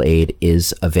financial aid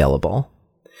is available.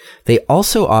 They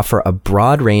also offer a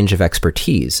broad range of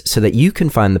expertise so that you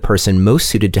can find the person most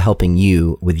suited to helping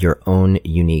you with your own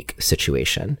unique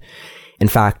situation. In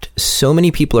fact, so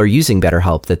many people are using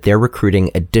BetterHelp that they're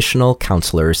recruiting additional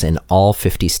counselors in all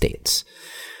 50 states.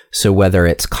 So whether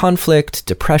it's conflict,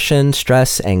 depression,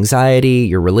 stress, anxiety,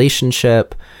 your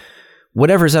relationship,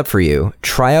 whatever's up for you,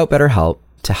 try out BetterHelp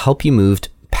to help you move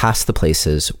past the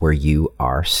places where you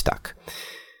are stuck.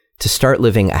 To start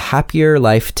living a happier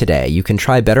life today, you can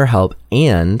try BetterHelp,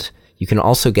 and you can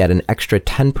also get an extra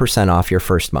 10% off your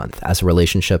first month as a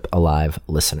Relationship Alive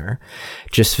listener.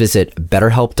 Just visit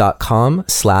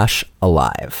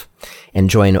betterhelp.com/alive and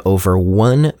join over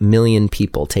 1 million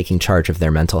people taking charge of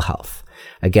their mental health.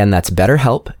 Again, that's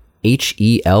BetterHelp,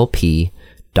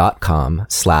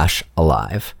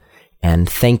 HELP.com/alive. And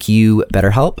thank you,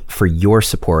 BetterHelp, for your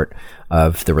support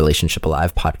of the Relationship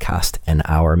Alive podcast and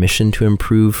our mission to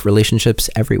improve relationships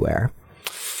everywhere.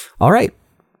 All right,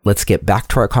 let's get back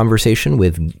to our conversation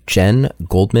with Jen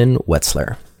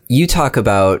Goldman-Wetzler. You talk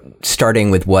about starting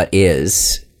with what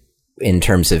is in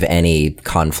terms of any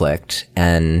conflict.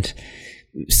 And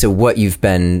so what you've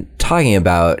been talking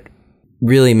about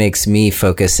really makes me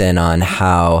focus in on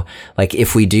how, like,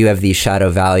 if we do have these shadow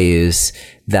values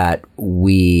that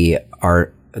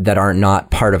are not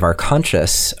part of our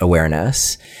conscious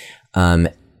awareness,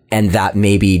 and that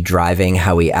may be driving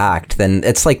how we act, then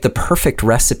it's like the perfect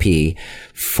recipe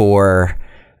for,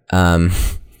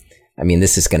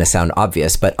 this is going to sound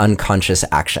obvious, but unconscious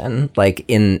action, like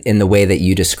in the way that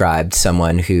you described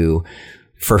someone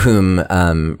for whom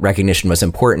recognition was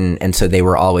important, and so they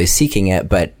were always seeking it,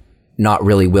 but not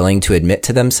really willing to admit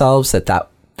to themselves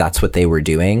that's what they were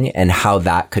doing, and how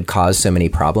that could cause so many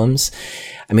problems.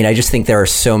 I just think there are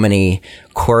so many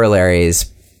corollaries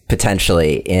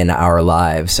potentially in our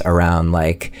lives around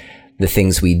like the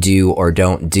things we do or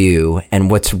don't do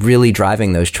and what's really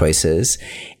driving those choices,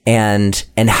 and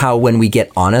how when we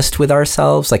get honest with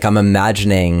ourselves, like I'm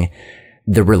imagining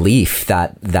the relief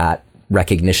that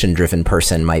recognition driven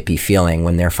person might be feeling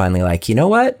when they're finally like, you know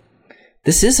what?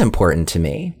 This is important to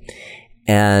me.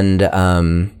 And,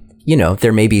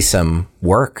 there may be some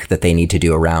work that they need to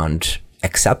do around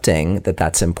accepting that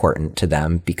that's important to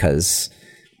them because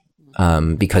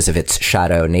of its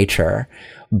shadow nature.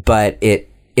 But it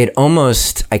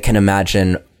almost, I can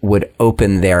imagine, would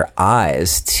open their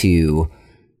eyes to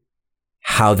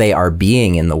how they are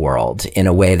being in the world in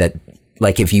a way that,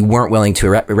 like, if you weren't willing to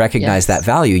recognize that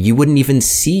value, you wouldn't even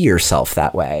see yourself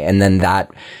that way. And then that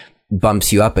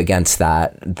bumps you up against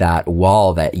that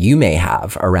wall that you may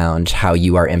have around how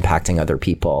you are impacting other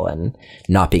people and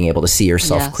not being able to see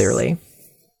yourself clearly.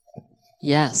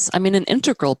 Yes. An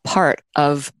integral part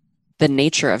of the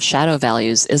nature of shadow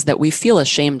values is that we feel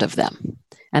ashamed of them.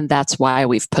 And that's why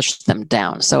we've pushed them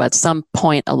down. So at some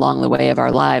point along the way of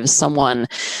our lives, someone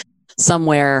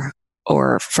somewhere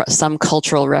or some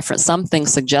cultural reference, something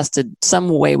suggested, some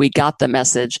way we got the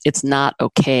message, it's not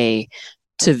okay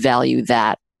to value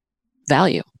that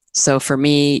value. So for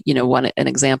me, an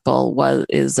example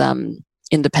is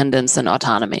independence and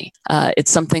autonomy.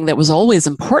 It's something that was always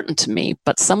important to me,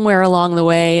 but somewhere along the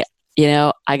way,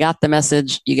 I got the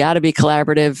message, you got to be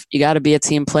collaborative, you got to be a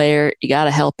team player, you got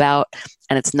to help out,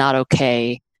 and it's not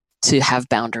okay to have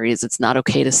boundaries. It's not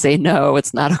okay to say no.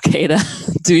 It's not okay to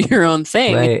do your own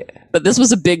thing. Right. But this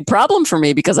was a big problem for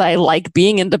me because I like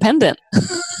being independent.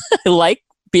 I like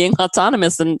being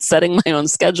autonomous and setting my own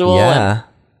schedule. Yeah.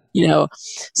 And,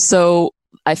 so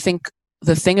I think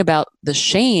the thing about the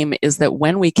shame is that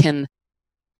when we can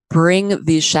bring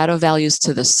these shadow values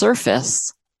to the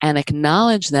surface and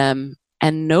acknowledge them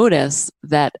and notice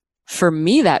that for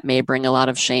me, that may bring a lot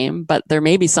of shame, but there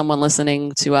may be someone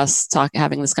listening to us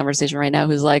having this conversation right now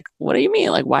who's like, what do you mean?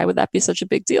 Like, why would that be such a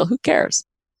big deal? Who cares?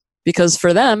 Because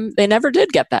for them, they never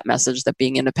did get that message that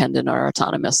being independent or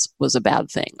autonomous was a bad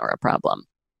thing or a problem.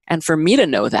 And for me to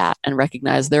know that and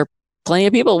recognize there are plenty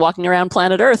of people walking around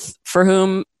planet Earth for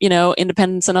whom,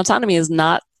 independence and autonomy is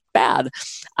not bad,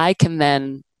 I can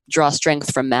then draw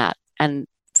strength from that and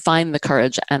find the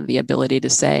courage and the ability to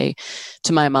say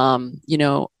to my mom,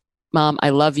 Mom, I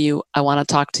love you. I want to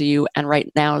talk to you. And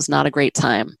right now is not a great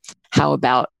time. How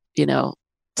about,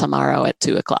 tomorrow at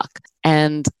 2:00?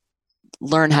 And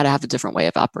learn how to have a different way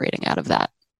of operating out of that.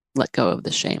 Let go of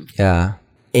the shame. Yeah.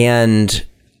 And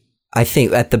I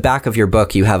think at the back of your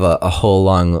book, you have a whole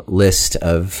long list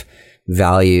of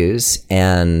values,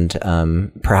 and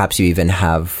perhaps you even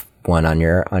have one on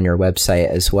your website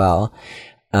as well.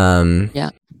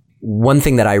 Yeah. One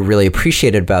thing that I really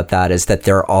appreciated about that is that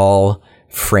they're all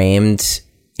framed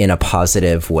in a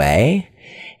positive way.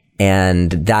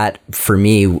 And that, for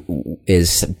me,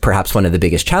 is perhaps one of the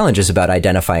biggest challenges about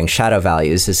identifying shadow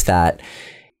values, is that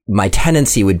my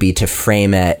tendency would be to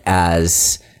frame it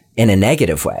as in a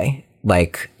negative way.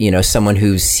 Like, someone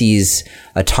who sees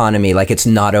autonomy, like it's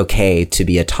not okay to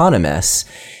be autonomous.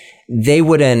 They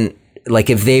wouldn't, like,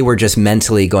 if they were just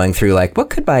mentally going through, like, what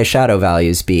could my shadow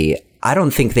values be? I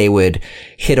don't think they would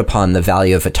hit upon the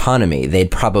value of autonomy. They'd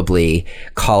probably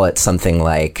call it something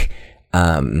like,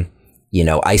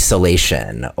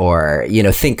 isolation, or,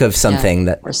 think of something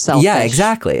that, or selfish. Yeah,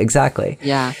 exactly.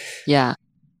 Yeah.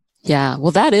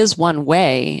 Well, that is one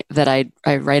way that I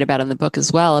write about in the book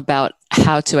as well, about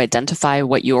how to identify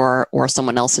what your or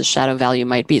someone else's shadow value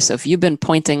might be. So if you've been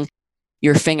pointing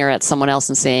your finger at someone else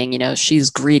and saying, she's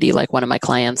greedy, like one of my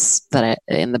clients that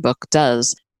in the book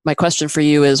does, my question for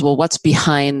you is, well, what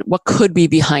could be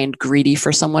behind greedy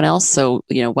for someone else? So,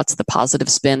 what's the positive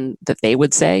spin that they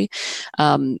would say,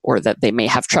 or that they may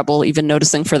have trouble even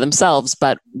noticing for themselves?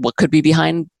 But what could be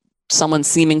behind someone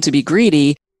seeming to be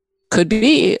greedy could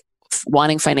be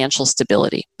wanting financial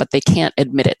stability, but they can't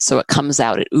admit it. So it comes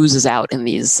out, it oozes out in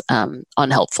these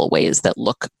unhelpful ways that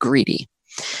look greedy.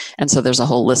 And so there's a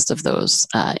whole list of those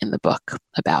in the book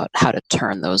about how to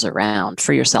turn those around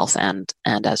for yourself and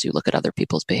as you look at other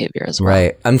people's behavior as well.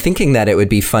 Right. I'm thinking that it would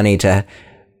be funny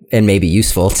and maybe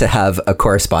useful to have a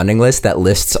corresponding list that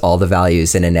lists all the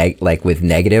values in with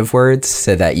negative words,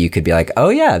 so that you could be like, oh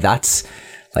yeah, that's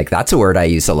a word I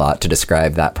use a lot to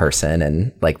describe that person,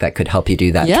 and like that could help you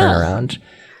do that turnaround.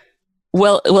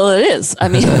 Well, it is. I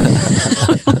mean,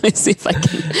 let me see if I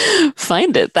can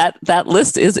find it. That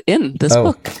list is in this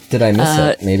book. Did I miss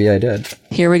it? Maybe I did.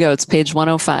 Here we go. It's page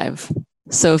 105.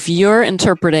 So if you're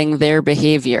interpreting their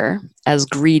behavior as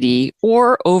greedy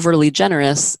or overly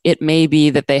generous, it may be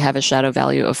that they have a shadow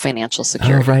value of financial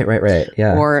security. Oh, right.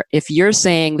 Yeah. Or if you're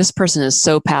saying this person is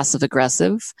so passive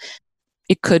aggressive,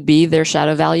 it could be their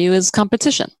shadow value is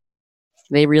competition.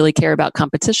 They really care about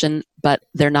competition, but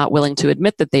they're not willing to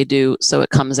admit that they do. So it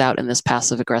comes out in this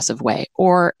passive aggressive way,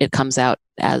 or it comes out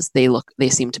as they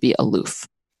seem to be aloof.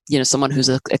 Someone who's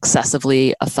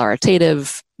excessively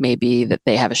authoritative, maybe that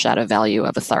they have a shadow value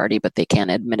of authority, but they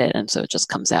can't admit it. And so it just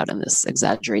comes out in this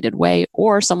exaggerated way.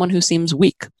 Or someone who seems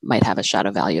weak might have a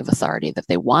shadow value of authority, that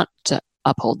they want to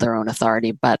uphold their own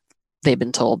authority, but they've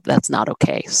been told that's not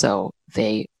okay. So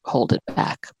they hold it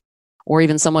back. Or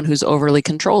even someone who's overly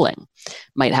controlling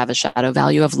might have a shadow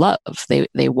value of love.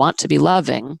 They want to be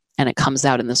loving, and it comes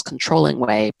out in this controlling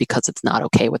way because it's not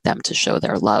okay with them to show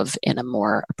their love in a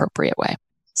more appropriate way.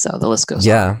 So the list goes on.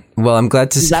 Yeah. Well, I'm glad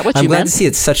to see. I'm glad to see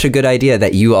it's such a good idea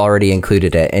that you already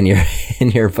included it in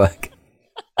your book.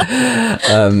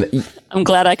 I'm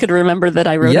glad I could remember that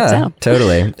I wrote it down. Yeah,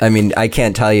 totally. I mean, I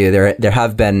can't tell you, there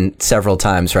have been several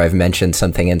times where I've mentioned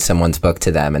something in someone's book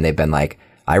to them and they've been like,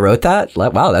 I wrote that?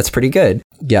 Wow, that's pretty good.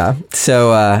 Yeah.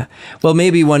 So, well,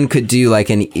 maybe one could do like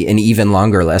an even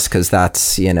longer list, because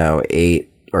that's,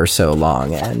 8 or so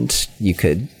long, and you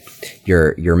could,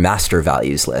 your master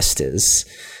values list is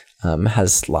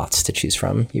has lots to choose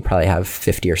from. You probably have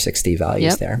 50 or 60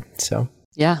 values there. So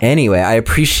yeah. Anyway, I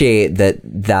appreciate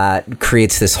that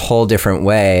creates this whole different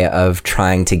way of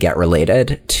trying to get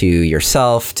related to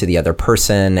yourself, to the other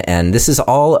person. And this is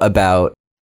all about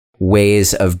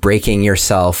ways of breaking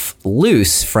yourself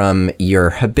loose from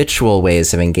your habitual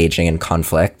ways of engaging in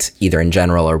conflict, either in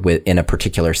general or in a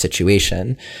particular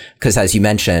situation. Because as you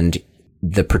mentioned,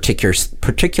 the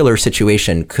particular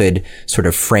situation could sort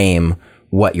of frame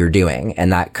what you're doing,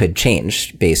 and that could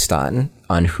change based on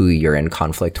who you're in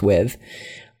conflict with.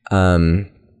 So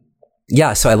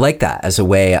I like that as a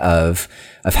way of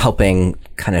helping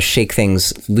kind of shake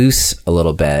things loose a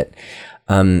little bit.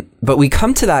 But we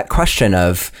come to that question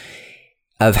of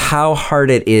how hard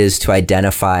it is to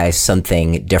identify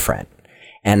something different.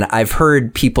 And I've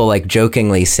heard people like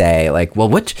jokingly say like,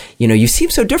 well, you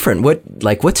seem so different.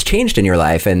 What's changed in your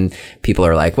life? And people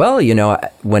are like, well,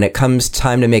 when it comes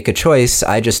time to make a choice,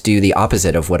 I just do the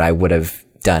opposite of what I would have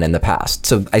done in the past.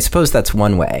 So I suppose that's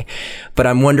one way, but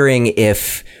I'm wondering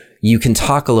if you can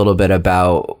talk a little bit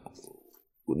about,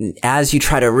 as you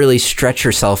try to really stretch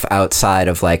yourself outside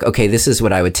of like, okay, this is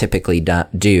what I would typically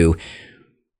do.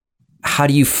 How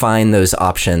do you find those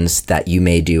options that you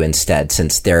may do instead,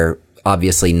 since they're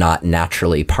obviously not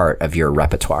naturally part of your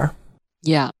repertoire?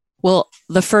 Yeah. Well,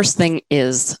 the first thing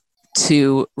is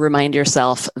to remind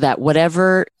yourself that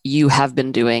whatever you have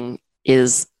been doing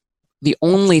is the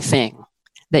only thing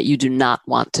that you do not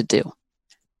want to do.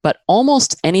 But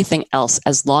almost anything else,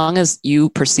 as long as you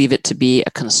perceive it to be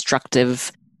a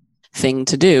constructive thing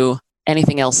to do,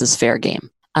 anything else is fair game.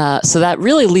 So that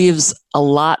really leaves a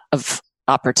lot of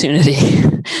opportunity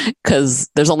because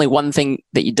there's only one thing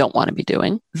that you don't want to be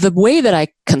doing. The way that I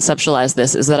conceptualize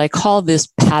this is that I call this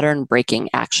pattern breaking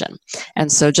action. And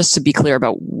so just to be clear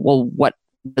about, well, what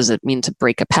does it mean to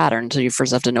break a pattern? So you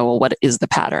first have to know, well, what is the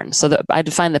pattern? So I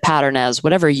define the pattern as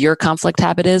whatever your conflict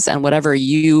habit is and whatever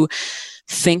you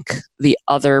think the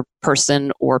other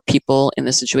person or people in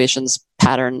the situation's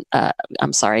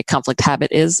conflict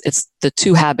habit is. It's the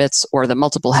two habits or the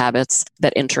multiple habits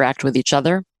that interact with each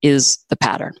other is the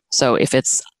pattern. So if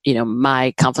it's,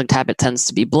 my conflict habit tends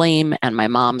to be blame and my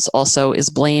mom's also is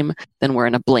blame, then we're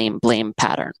in a blame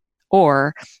pattern.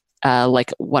 Or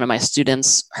like one of my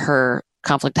students, her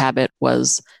conflict habit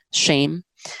was shame,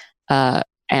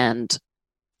 and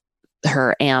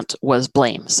her aunt was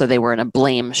blame. So they were in a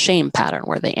blame shame pattern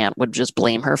where the aunt would just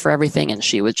blame her for everything and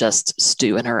she would just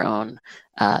stew in her own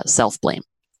self-blame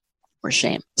or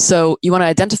shame. So you want to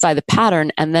identify the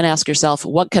pattern and then ask yourself,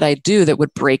 what could I do that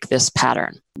would break this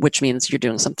pattern? Which means you're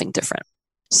doing something different.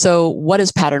 So what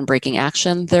is pattern breaking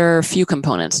action? There are a few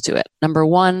components to it. Number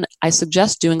one, I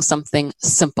suggest doing something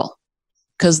simple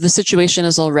because the situation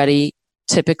is already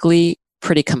typically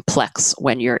pretty complex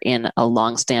when you're in a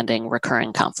long-standing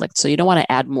recurring conflict. So you don't want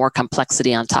to add more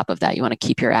complexity on top of that. You want to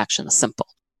keep your actions simple.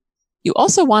 You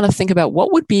also want to think about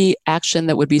what would be action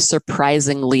that would be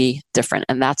surprisingly different.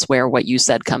 And that's where what you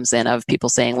said comes in of people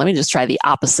saying, let me just try the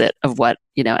opposite of what,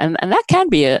 and that can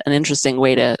be an interesting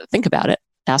way to think about it.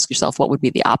 Ask yourself, what would be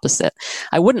the opposite?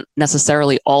 I wouldn't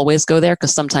necessarily always go there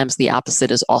because sometimes the opposite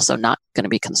is also not going to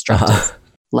be constructive.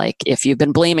 Like if you've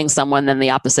been blaming someone, then the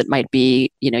opposite might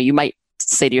be, you might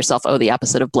say to yourself, oh, the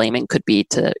opposite of blaming could be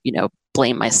to,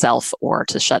 blame myself or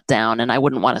to shut down. And I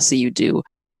wouldn't want to see you do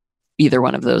either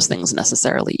one of those things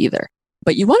necessarily either.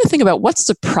 But you want to think about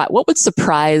what would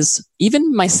surprise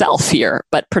even myself here,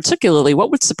 but particularly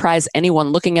what would surprise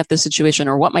anyone looking at this situation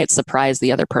or what might surprise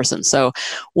the other person. So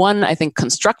one, I think,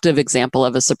 constructive example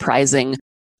of a surprising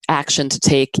action to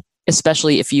take,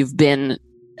 especially if you've been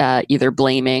either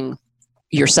blaming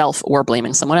yourself or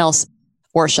blaming someone else,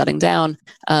 or shutting down,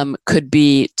 could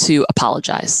be to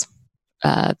apologize.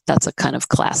 That's a kind of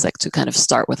classic to kind of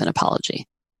start with an apology.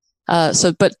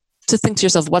 But to think to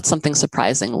yourself, what's something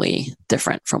surprisingly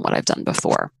different from what I've done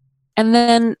before? And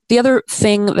then the other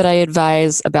thing that I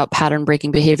advise about pattern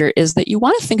breaking behavior is that you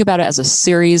want to think about it as a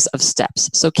series of steps.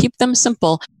 So keep them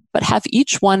simple, but have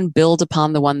each one build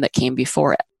upon the one that came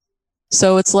before it.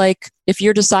 So it's like if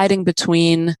you're deciding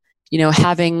between,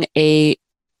 having a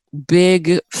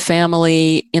big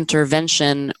family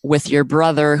intervention with your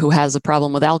brother who has a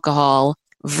problem with alcohol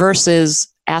versus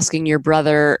asking your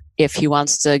brother if he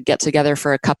wants to get together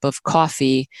for a cup of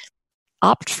coffee,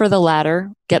 opt for the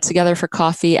latter, get together for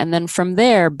coffee, and then from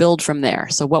there, build from there.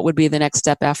 So what would be the next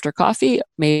step after coffee?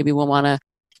 Maybe we'll want to,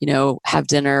 have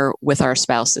dinner with our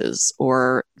spouses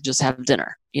or just have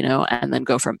dinner, and then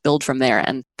build from there.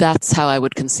 And that's how I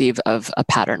would conceive of a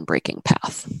pattern breaking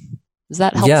path. Is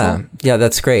that helpful? Yeah,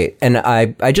 that's great. And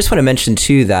I just want to mention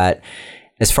too that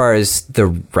as far as the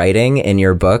writing in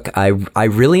your book, I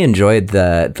really enjoyed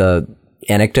the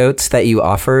anecdotes that you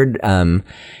offered.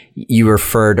 You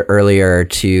referred earlier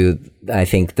to, I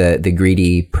think, the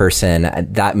greedy person.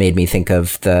 That made me think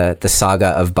of the saga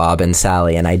of Bob and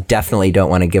Sally, and I definitely don't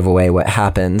want to give away what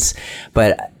happens,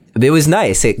 but it was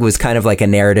nice. It was kind of like a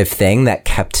narrative thing that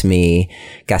kept me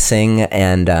guessing,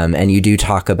 and you do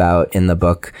talk about in the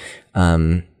book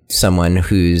someone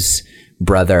whose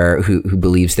brother who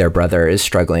believes their brother is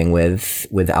struggling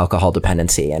with alcohol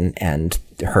dependency, and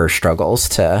her struggles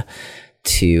to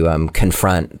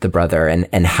confront the brother,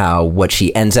 and how what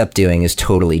she ends up doing is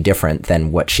totally different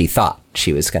than what she thought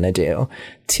she was going to do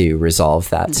to resolve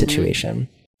that situation.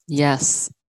 Yes,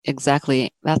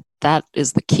 exactly. That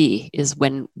is the key, is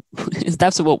when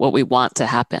that's what we want to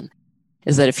happen,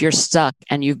 is that if you're stuck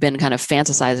and you've been kind of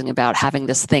fantasizing about having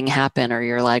this thing happen, or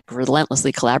you're like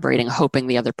relentlessly collaborating, hoping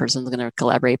the other person's going to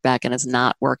collaborate back, and it's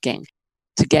not working,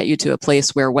 to get you to a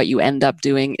place where what you end up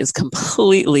doing is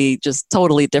completely, just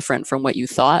totally different from what you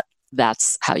thought,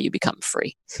 that's how you become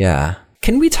free. Yeah.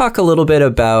 Can we talk a little bit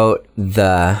about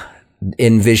the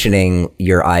envisioning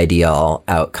your ideal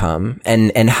outcome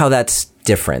and how that's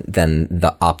different than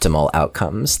the optimal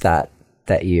outcomes that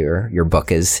your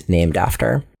book is named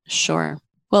after? Sure.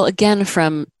 Well, again,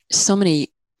 from so many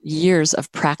years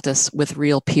of practice with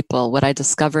real people, what I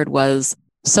discovered was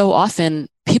so often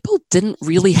people didn't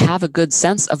really have a good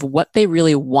sense of what they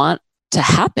really want to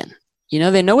happen. You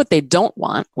know, they know what they don't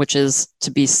want, which is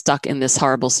to be stuck in this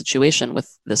horrible situation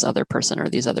with this other person or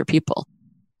these other people.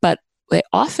 But they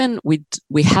often,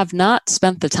 we have not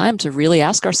spent the time to really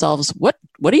ask ourselves, what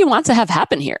do you want to have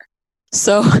happen here?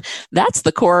 So that's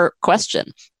the core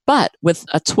question, but with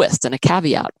a twist and a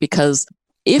caveat, because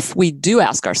if we do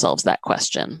ask ourselves that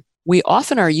question, we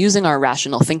often are using our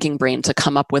rational thinking brain to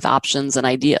come up with options and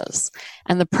ideas.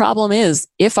 And the problem is,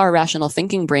 if our rational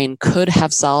thinking brain could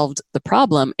have solved the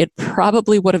problem, it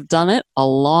probably would have done it a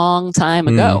long time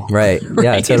ago. Right.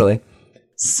 Yeah, totally.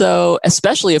 So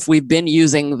especially if we've been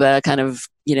using the kind of,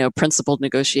 principled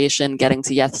negotiation, getting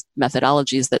to yes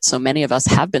methodologies that so many of us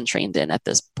have been trained in at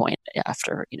this point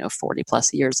after, 40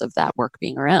 plus years of that work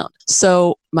being around.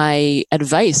 So my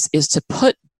advice is to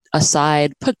put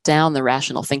down the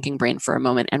rational thinking brain for a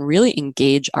moment and really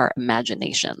engage our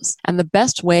imaginations. And the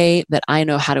best way that I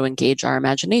know how to engage our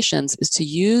imaginations is to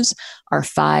use our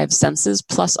 5 senses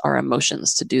plus our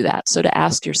emotions to do that. So to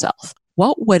ask yourself,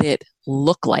 what would it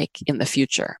look like in the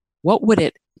future? What would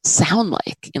it sound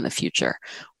like in the future?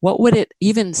 What would it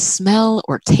even smell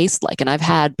or taste like? And I've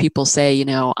had people say,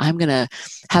 I'm going to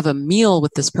have a meal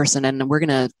with this person and we're going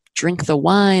to drink the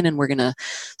wine and we're going to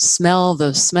smell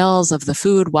the smells of the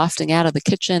food wafting out of the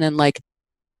kitchen, and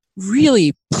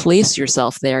really place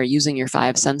yourself there using your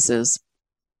 5 senses.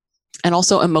 And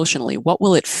also emotionally, what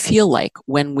will it feel like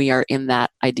when we are in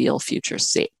that ideal future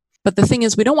state? But the thing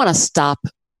is, we don't want to stop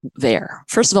there.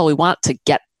 First of all, we want to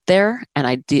get there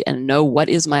and know what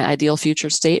is my ideal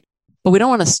future state. But we don't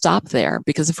want to stop there,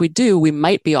 because if we do, we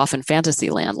might be off in fantasy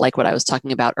land, like what I was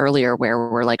talking about earlier, where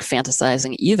we're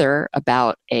fantasizing either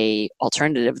about a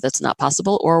alternative that's not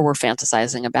possible, or we're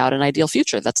fantasizing about an ideal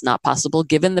future that's not possible,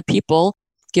 given the people,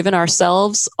 given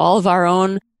ourselves, all of our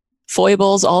own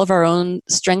foibles, all of our own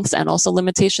strengths and also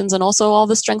limitations, and also all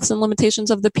the strengths and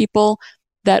limitations of the people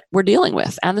that we're dealing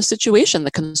with and the situation, the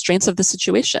constraints of the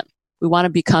situation. We want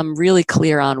to become really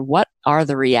clear on what are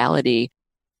the reality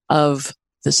of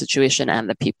the situation and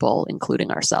the people,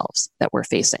 including ourselves, that we're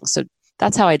facing. So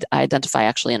that's how I identify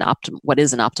actually what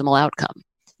is an optimal outcome.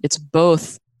 It's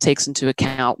both takes into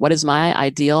account what is my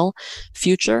ideal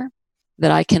future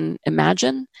that I can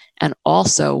imagine, and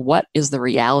also what is the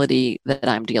reality that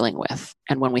I'm dealing with.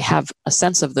 And when we have a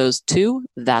sense of those two,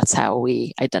 that's how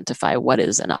we identify what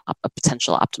is a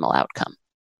potential optimal outcome.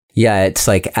 Yeah, it's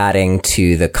like adding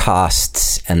to the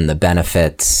costs and the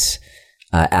benefits,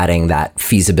 adding that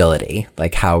feasibility,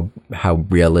 like how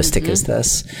realistic is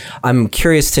this? I'm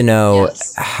curious to know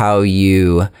how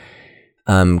you,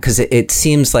 because it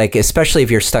seems like, especially if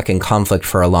you're stuck in conflict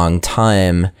for a long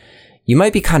time, you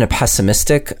might be kind of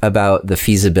pessimistic about the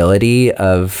feasibility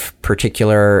of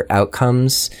particular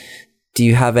outcomes. Do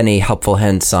you have any helpful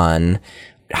hints on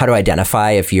how to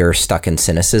identify if you're stuck in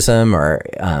cynicism, or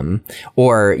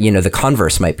the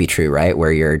converse might be true, right?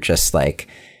 Where you're just like,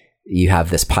 you have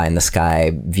this pie in the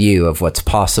sky view of what's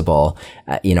possible.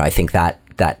 I think that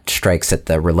strikes at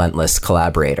the relentless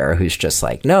collaborator who's just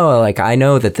like, no, I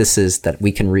know that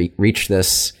we can reach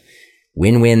this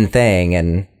win-win thing,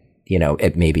 and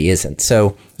it maybe isn't.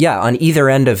 So yeah, on either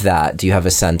end of that, do you have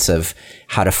a sense of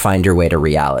how to find your way to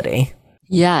reality?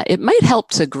 Yeah, it might help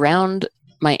to ground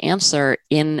my answer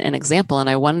in an example. And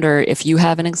I wonder if you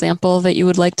have an example that you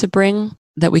would like to bring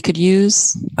that we could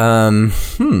use.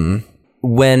 When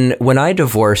I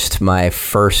divorced my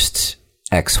first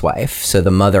ex-wife, so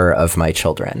the mother of my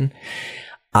children,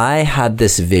 I had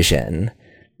this vision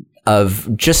of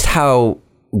just how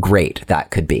great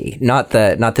that could be. Not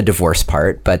the divorce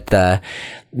part, but the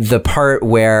part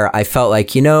where I felt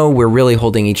like, we're really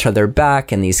holding each other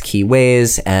back in these key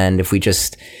ways. And if we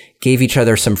just gave each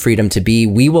other some freedom to be,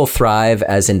 we will thrive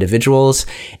as individuals,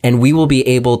 and we will be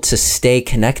able to stay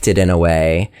connected in a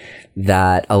way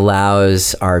that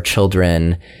allows our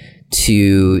children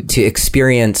to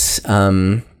experience,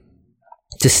 to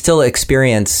still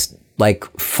experience like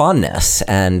fondness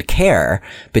and care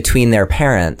between their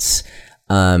parents,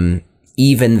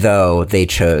 even though they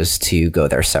chose to go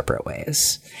their separate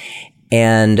ways.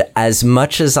 And as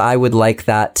much as I would like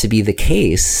that to be the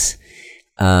case,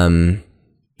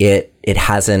 it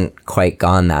hasn't quite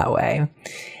gone that way.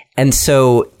 And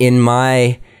so in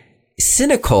my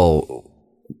cynical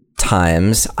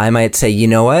times, I might say, you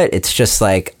know what? It's just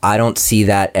like, I don't see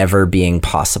that ever being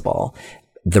possible.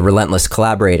 The relentless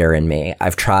collaborator in me.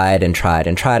 I've tried and tried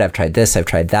and tried. I've tried this. I've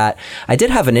tried that. I did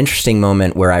have an interesting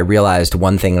moment where I realized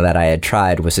one thing that I had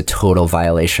tried was a total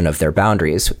violation of their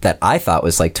boundaries that I thought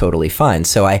was like totally fine.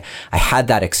 So I had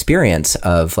that experience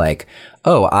of like,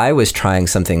 oh, I was trying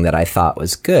something that I thought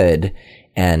was good,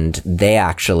 and they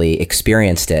actually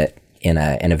experienced it in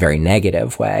a very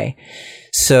negative way.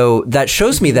 So that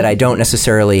shows me that I don't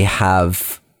necessarily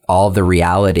have all the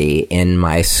reality in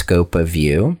my scope of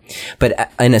view.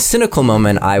 But in a cynical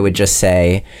moment, I would just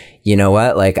say, you know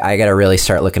what, like I got to really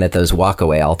start looking at those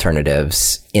walkaway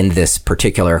alternatives in this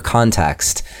particular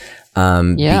context,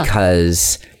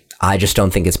 because I just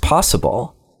don't think it's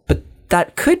possible. But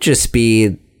that could just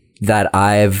be that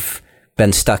I've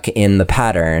been stuck in the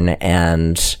pattern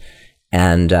and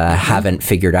haven't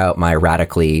figured out my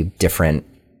radically different,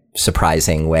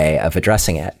 surprising way of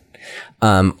addressing it.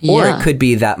 Or it could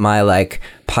be that my like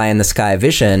pie in the sky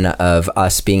vision of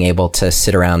us being able to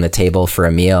sit around the table for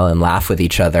a meal and laugh with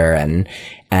each other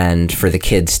and for the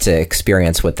kids to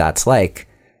experience what that's like,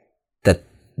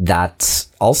 that's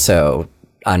also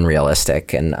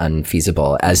unrealistic and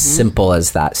unfeasible, as simple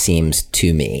as that seems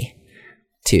to me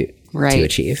to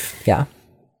achieve. Yeah.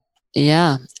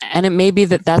 Yeah. And it may be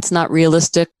that that's not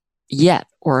realistic yet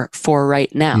or for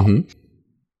right now.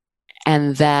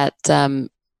 And that,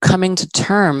 coming to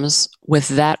terms with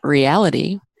that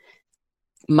reality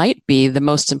might be the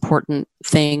most important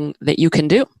thing that you can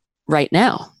do right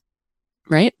now,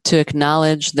 right? To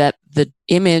acknowledge that the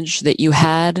image that you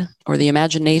had, or the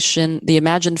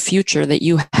imagined future that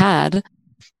you had,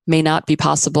 may not be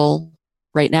possible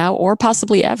right now or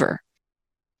possibly ever.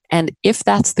 And if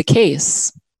that's the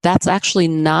case, that's actually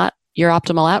not your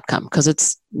optimal outcome, because it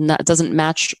doesn't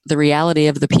match the reality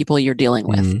of the people you're dealing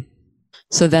with.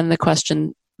 So then the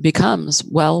question becomes,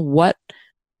 well, what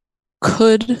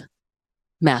could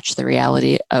match the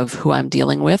reality of who I'm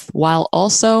dealing with, while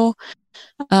also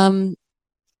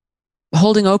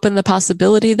holding open the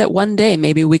possibility that one day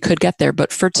maybe we could get there.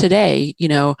 But for today,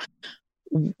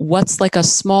 what's like a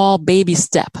small baby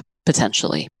step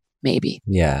potentially, maybe.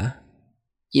 Yeah.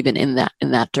 Even in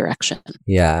that direction.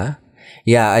 Yeah.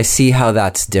 Yeah, I see how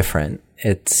that's different.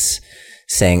 It's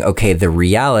saying, okay, the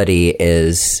reality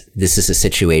is this is a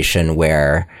situation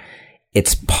where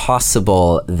it's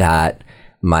possible that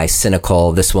my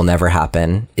cynical, this will never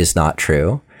happen, is not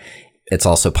true. It's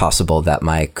also possible that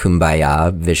my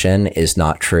kumbaya vision is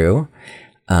not true.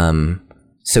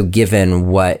 So given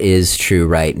what is true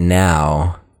right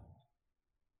now,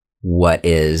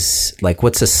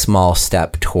 what's a small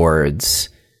step towards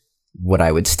what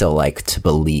I would still like to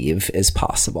believe is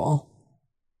possible?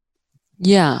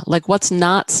 Yeah, like what's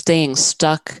not staying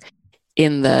stuck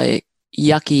in the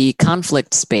yucky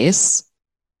conflict space,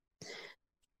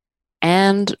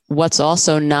 and what's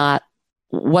also not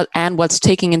what's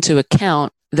taking into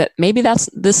account that maybe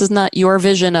this is not your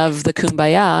vision of the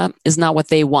kumbaya, is not what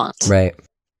they want. Right.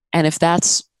 And if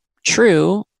that's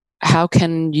true, how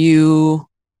can you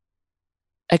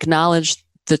acknowledge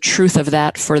the truth of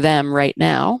that for them right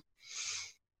now,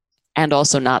 and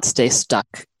also not stay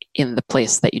stuck in the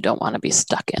place that you don't want to be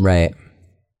stuck in? Right.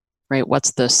 Right.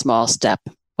 What's the small step?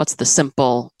 What's the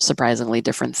simple, surprisingly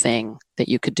different thing that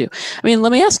you could do? I mean,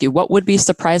 let me ask you, what would be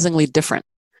surprisingly different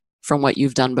from what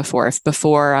you've done before? If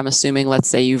before, I'm assuming, let's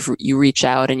say you reach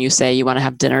out and you say you want to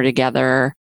have dinner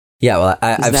together. Yeah, well,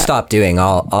 I've stopped doing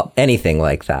anything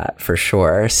like that for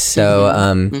sure. So,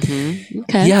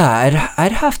 Okay. Yeah,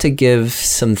 I'd have to give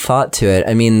some thought to it.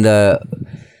 I mean,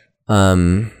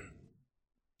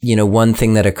 one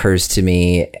thing that occurs to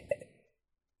me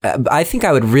I think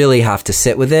I would really have to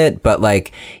sit with it, but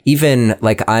like, even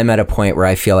like I'm at a point where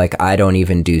I feel like I don't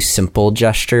even do simple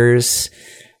gestures,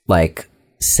 like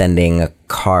sending a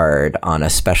card on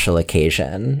a special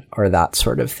occasion or that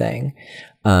sort of thing.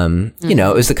 You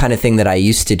know, it was the kind of thing that I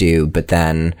used to do, but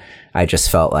then I just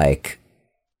felt like,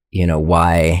 you know,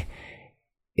 why,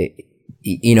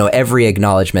 you know, every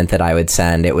acknowledgement that I would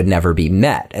send, it would never be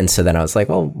met. And so then I was like,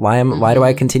 well, why do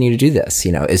I continue to do this?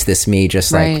 You know, is this me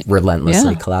just like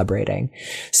relentlessly collaborating?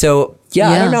 So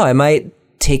I don't know. I might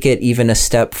take it even a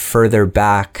step further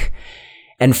back.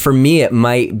 And for me, it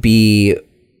might be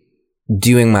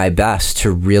doing my best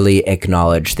to really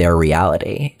acknowledge their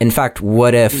reality. In fact,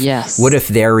 what if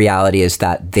their reality is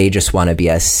that they just want to be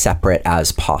as separate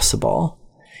as possible?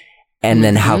 And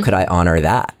then how could I honor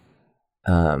that?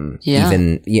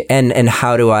 Even, and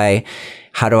how do I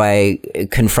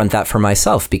confront that for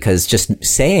myself? Because just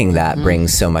saying that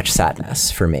brings so much sadness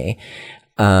for me.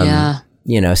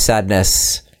 You know,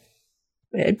 sadness,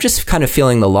 just kind of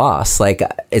feeling the loss. Like,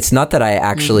 it's not that I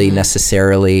actually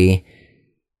necessarily,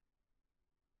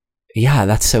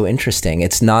 that's so interesting.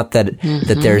 It's not that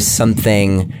there's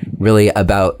something really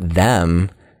about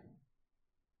them.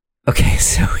 Okay,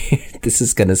 so this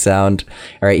is going to sound,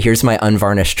 all right, here's my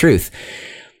unvarnished truth.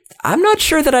 I'm not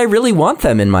sure that I really want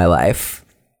them in my life.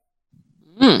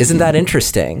 Isn't that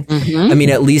interesting? I mean,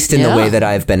 at least in the way that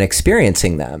I've been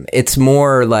experiencing them. It's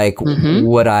more like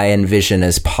what I envision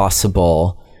as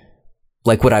possible,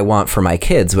 like what I want for my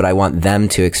kids, what I want them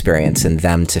to experience and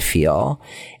them to feel.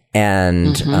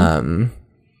 And,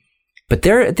 but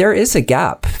there is a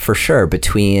gap for sure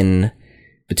between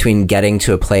getting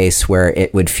to a place where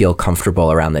it would feel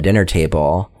comfortable around the dinner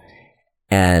table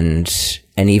and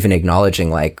even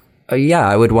acknowledging like, oh yeah,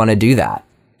 I would want to do that.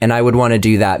 And I would want to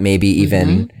do that maybe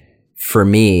even for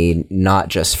me, not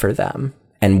just for them.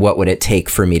 And what would it take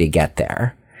for me to get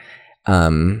there?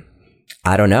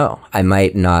 I don't know.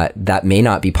 That may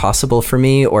not be possible for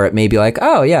me, or it may be like,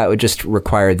 oh yeah, it would just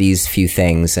require these few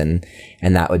things and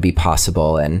that would be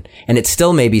possible. And it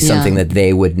still may be something that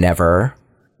they would never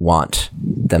want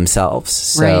themselves.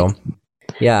 So,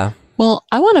 Well,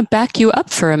 I want to back you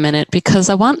up for a minute because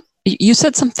you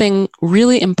said something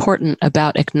really important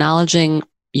about acknowledging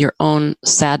your own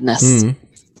sadness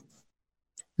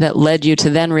that led you to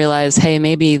then realize, hey,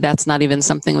 maybe that's not even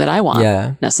something that I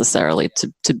want necessarily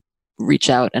to reach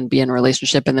out and be in a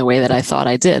relationship in the way that I thought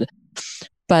I did.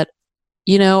 But,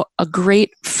 you know, a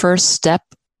great first step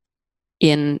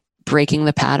in breaking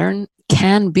the pattern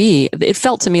can be, it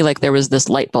felt to me like there was this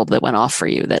light bulb that went off for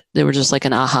you, that there was just like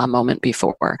an aha moment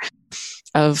before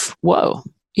of, whoa,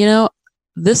 you know,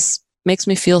 this makes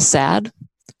me feel sad.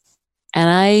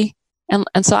 And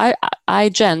so I,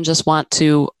 Jen, just want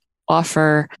to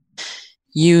offer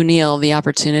you, Neil, the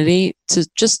opportunity to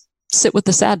just sit with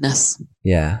the sadness.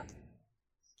 Yeah.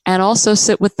 And also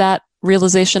sit with that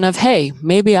realization of, hey,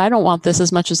 maybe I don't want this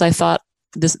as much as I thought,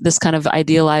 this kind of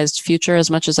idealized future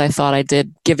as much as I thought I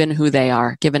did, given who they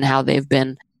are, given how they've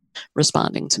been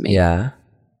responding to me. Yeah.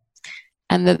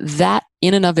 And that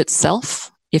in and of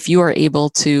itself, if you are able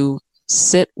to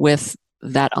sit with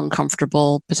that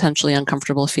potentially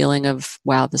uncomfortable feeling of,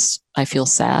 wow, I feel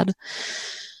sad.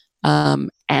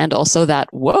 And also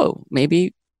that, whoa,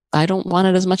 maybe I don't want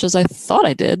it as much as I thought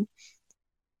I did.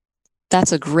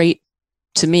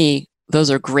 To me, those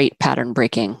are great pattern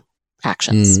breaking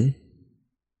actions.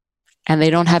 And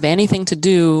they don't have anything to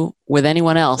do with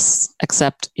anyone else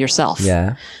except yourself.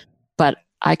 Yeah. But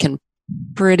I can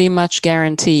pretty much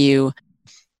guarantee you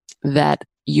that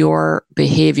your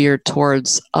behavior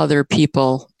towards other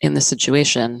people in the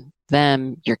situation,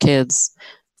 them, your kids,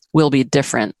 will be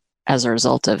different as a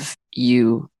result of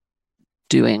you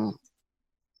doing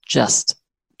just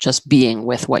being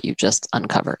with what you just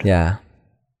uncovered. Yeah.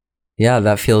 Yeah,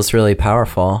 that feels really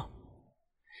powerful.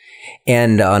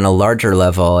 And on a larger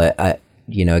level, it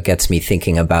gets me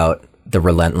thinking about the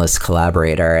relentless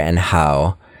collaborator and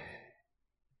how,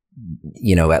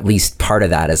 you know, at least part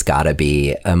of that has got to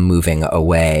be a moving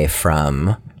away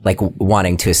from like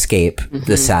wanting to escape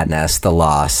the sadness, the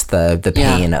loss, the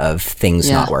pain of things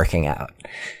not working out.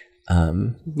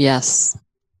 Yes,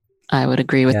 I would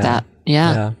agree with that.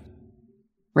 Yeah.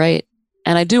 Right.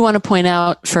 And I do want to point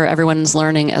out for everyone's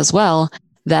learning as well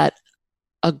that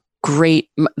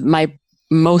my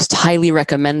most highly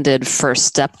recommended first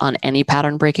step on any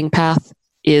pattern breaking path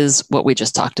is what we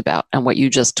just talked about and what you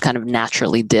just kind of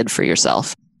naturally did for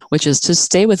yourself, which is to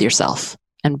stay with yourself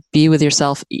and be with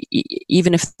yourself,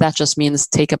 even if that just means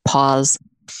take a pause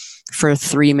for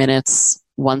 3 minutes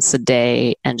once a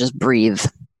day and just breathe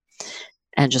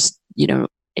and just, you know,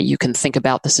 you can think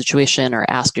about the situation or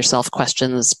ask yourself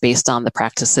questions based on the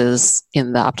practices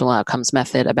in the optimal outcomes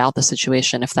method about the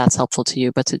situation, if that's helpful to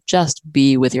you, but to just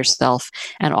be with yourself.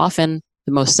 And often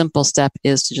the most simple step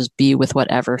is to just be with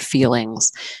whatever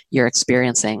feelings you're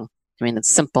experiencing. I mean,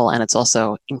 it's simple, and it's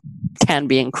also can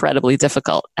be incredibly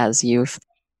difficult, as you've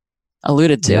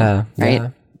alluded to, right? Yeah.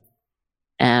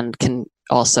 And can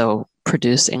also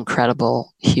produce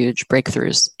incredible, huge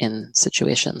breakthroughs in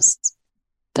situations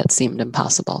that seemed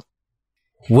impossible.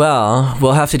 Well,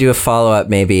 we'll have to do a follow-up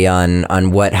maybe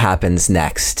on what happens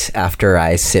next after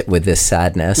I sit with this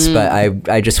sadness. But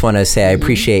I just want to say I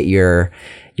appreciate your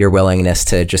willingness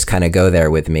to just kind of go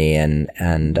there with me, and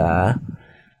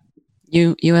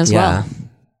you as well.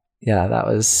 Yeah, that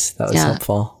was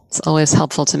helpful. It's always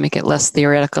helpful to make it less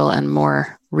theoretical and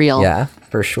more real. Yeah,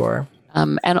 for sure.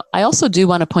 And I also do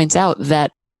want to point out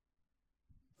that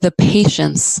the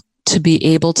patience to be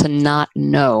able to not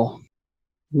know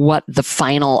what the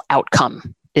final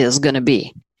outcome is going to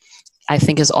be, I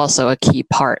think is also a key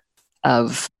part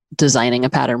of designing a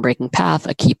pattern-breaking path,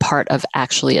 a key part of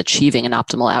actually achieving an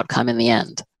optimal outcome in the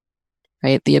end,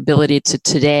 right? The ability to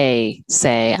today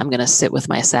say, I'm going to sit with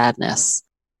my sadness.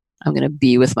 I'm going to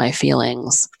be with my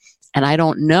feelings. And I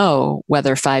don't know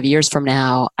whether 5 years from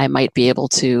now, I might be able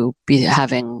to be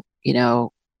having,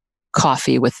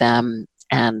 coffee with them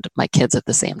and my kids at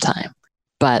the same time.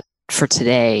 But for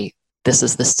today, this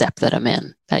is the step that I'm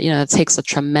in. That, it takes a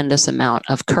tremendous amount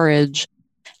of courage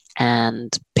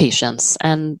and patience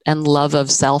and love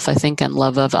of self, I think, and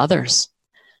love of others.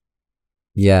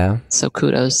 Yeah. So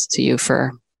kudos to you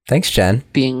for thanks, Jen,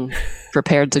 being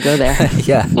prepared to go there.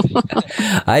 Yeah.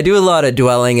 I do a lot of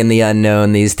dwelling in the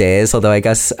unknown these days, although I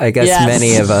guess yes.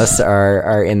 Many of us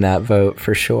are in that boat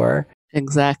for sure.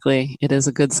 Exactly. It is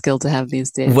a good skill to have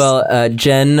these days. Well,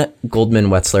 Jen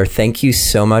Goldman-Wetzler, thank you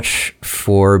so much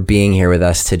for being here with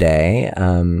us today.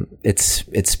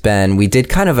 It's been, we did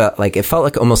kind of it felt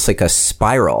like almost like a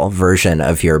spiral version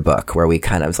of your book, where we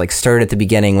kind of started at the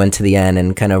beginning, went to the end,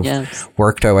 and kind of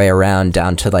worked our way around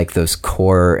down to those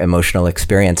core emotional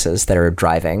experiences that are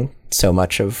driving so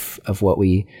much of what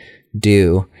we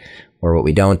do or what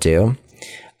we don't do.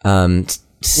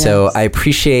 So yes. I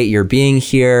appreciate your being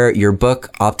here. Your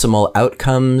book, Optimal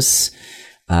Outcomes,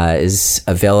 is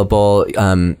available.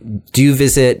 Do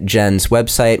visit Jen's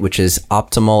website, which is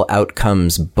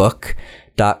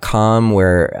optimaloutcomesbook.com,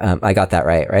 where I got that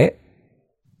right?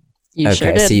 You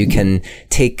sure did. So you can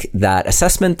take that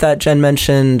assessment that Jen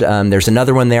mentioned. There's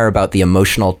another one there about the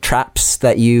emotional traps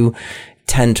that you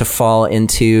tend to fall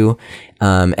into.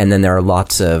 And then there are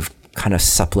lots of kind of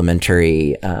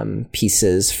supplementary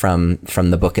pieces from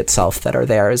the book itself that are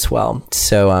there as well.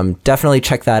 So definitely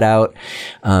check that out,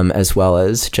 as well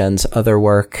as Jen's other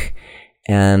work.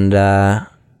 And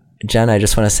Jen, I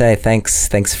just want to say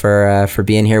thanks for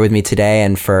being here with me today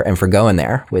and for going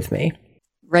there with me.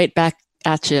 Right back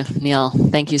at you, Neil.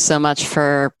 Thank you so much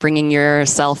for bringing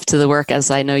yourself to the work,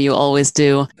 as I know you always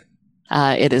do.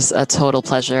 It is a total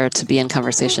pleasure to be in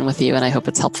conversation with you, and I hope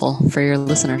it's helpful for your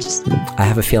listeners. I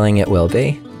have a feeling it will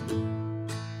be.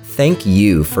 Thank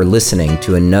you for listening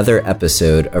to another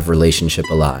episode of Relationship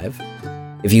Alive.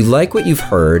 If you like what you've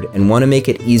heard and want to make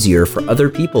it easier for other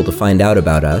people to find out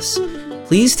about us,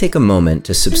 please take a moment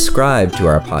to subscribe to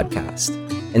our podcast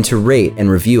and to rate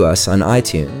and review us on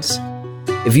iTunes.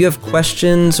 If you have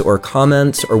questions or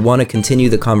comments or want to continue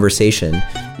the conversation,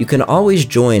 you can always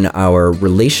join our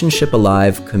Relationship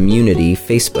Alive community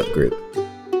Facebook group.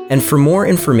 And for more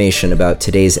information about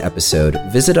today's episode,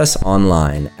 visit us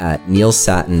online at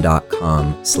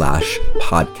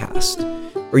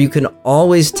neilsattin.com/podcast, or you can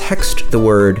always text the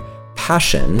word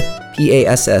PASSION,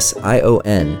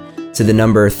 PASSION, to the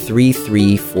number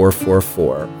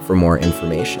 33444 for more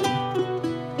information.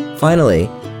 Finally,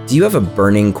 do you have a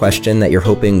burning question that you're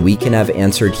hoping we can have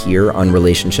answered here on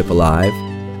Relationship Alive,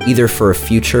 either for a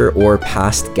future or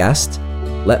past guest?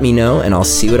 Let me know and I'll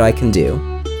see what I can do.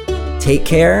 Take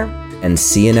care and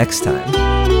see you next time.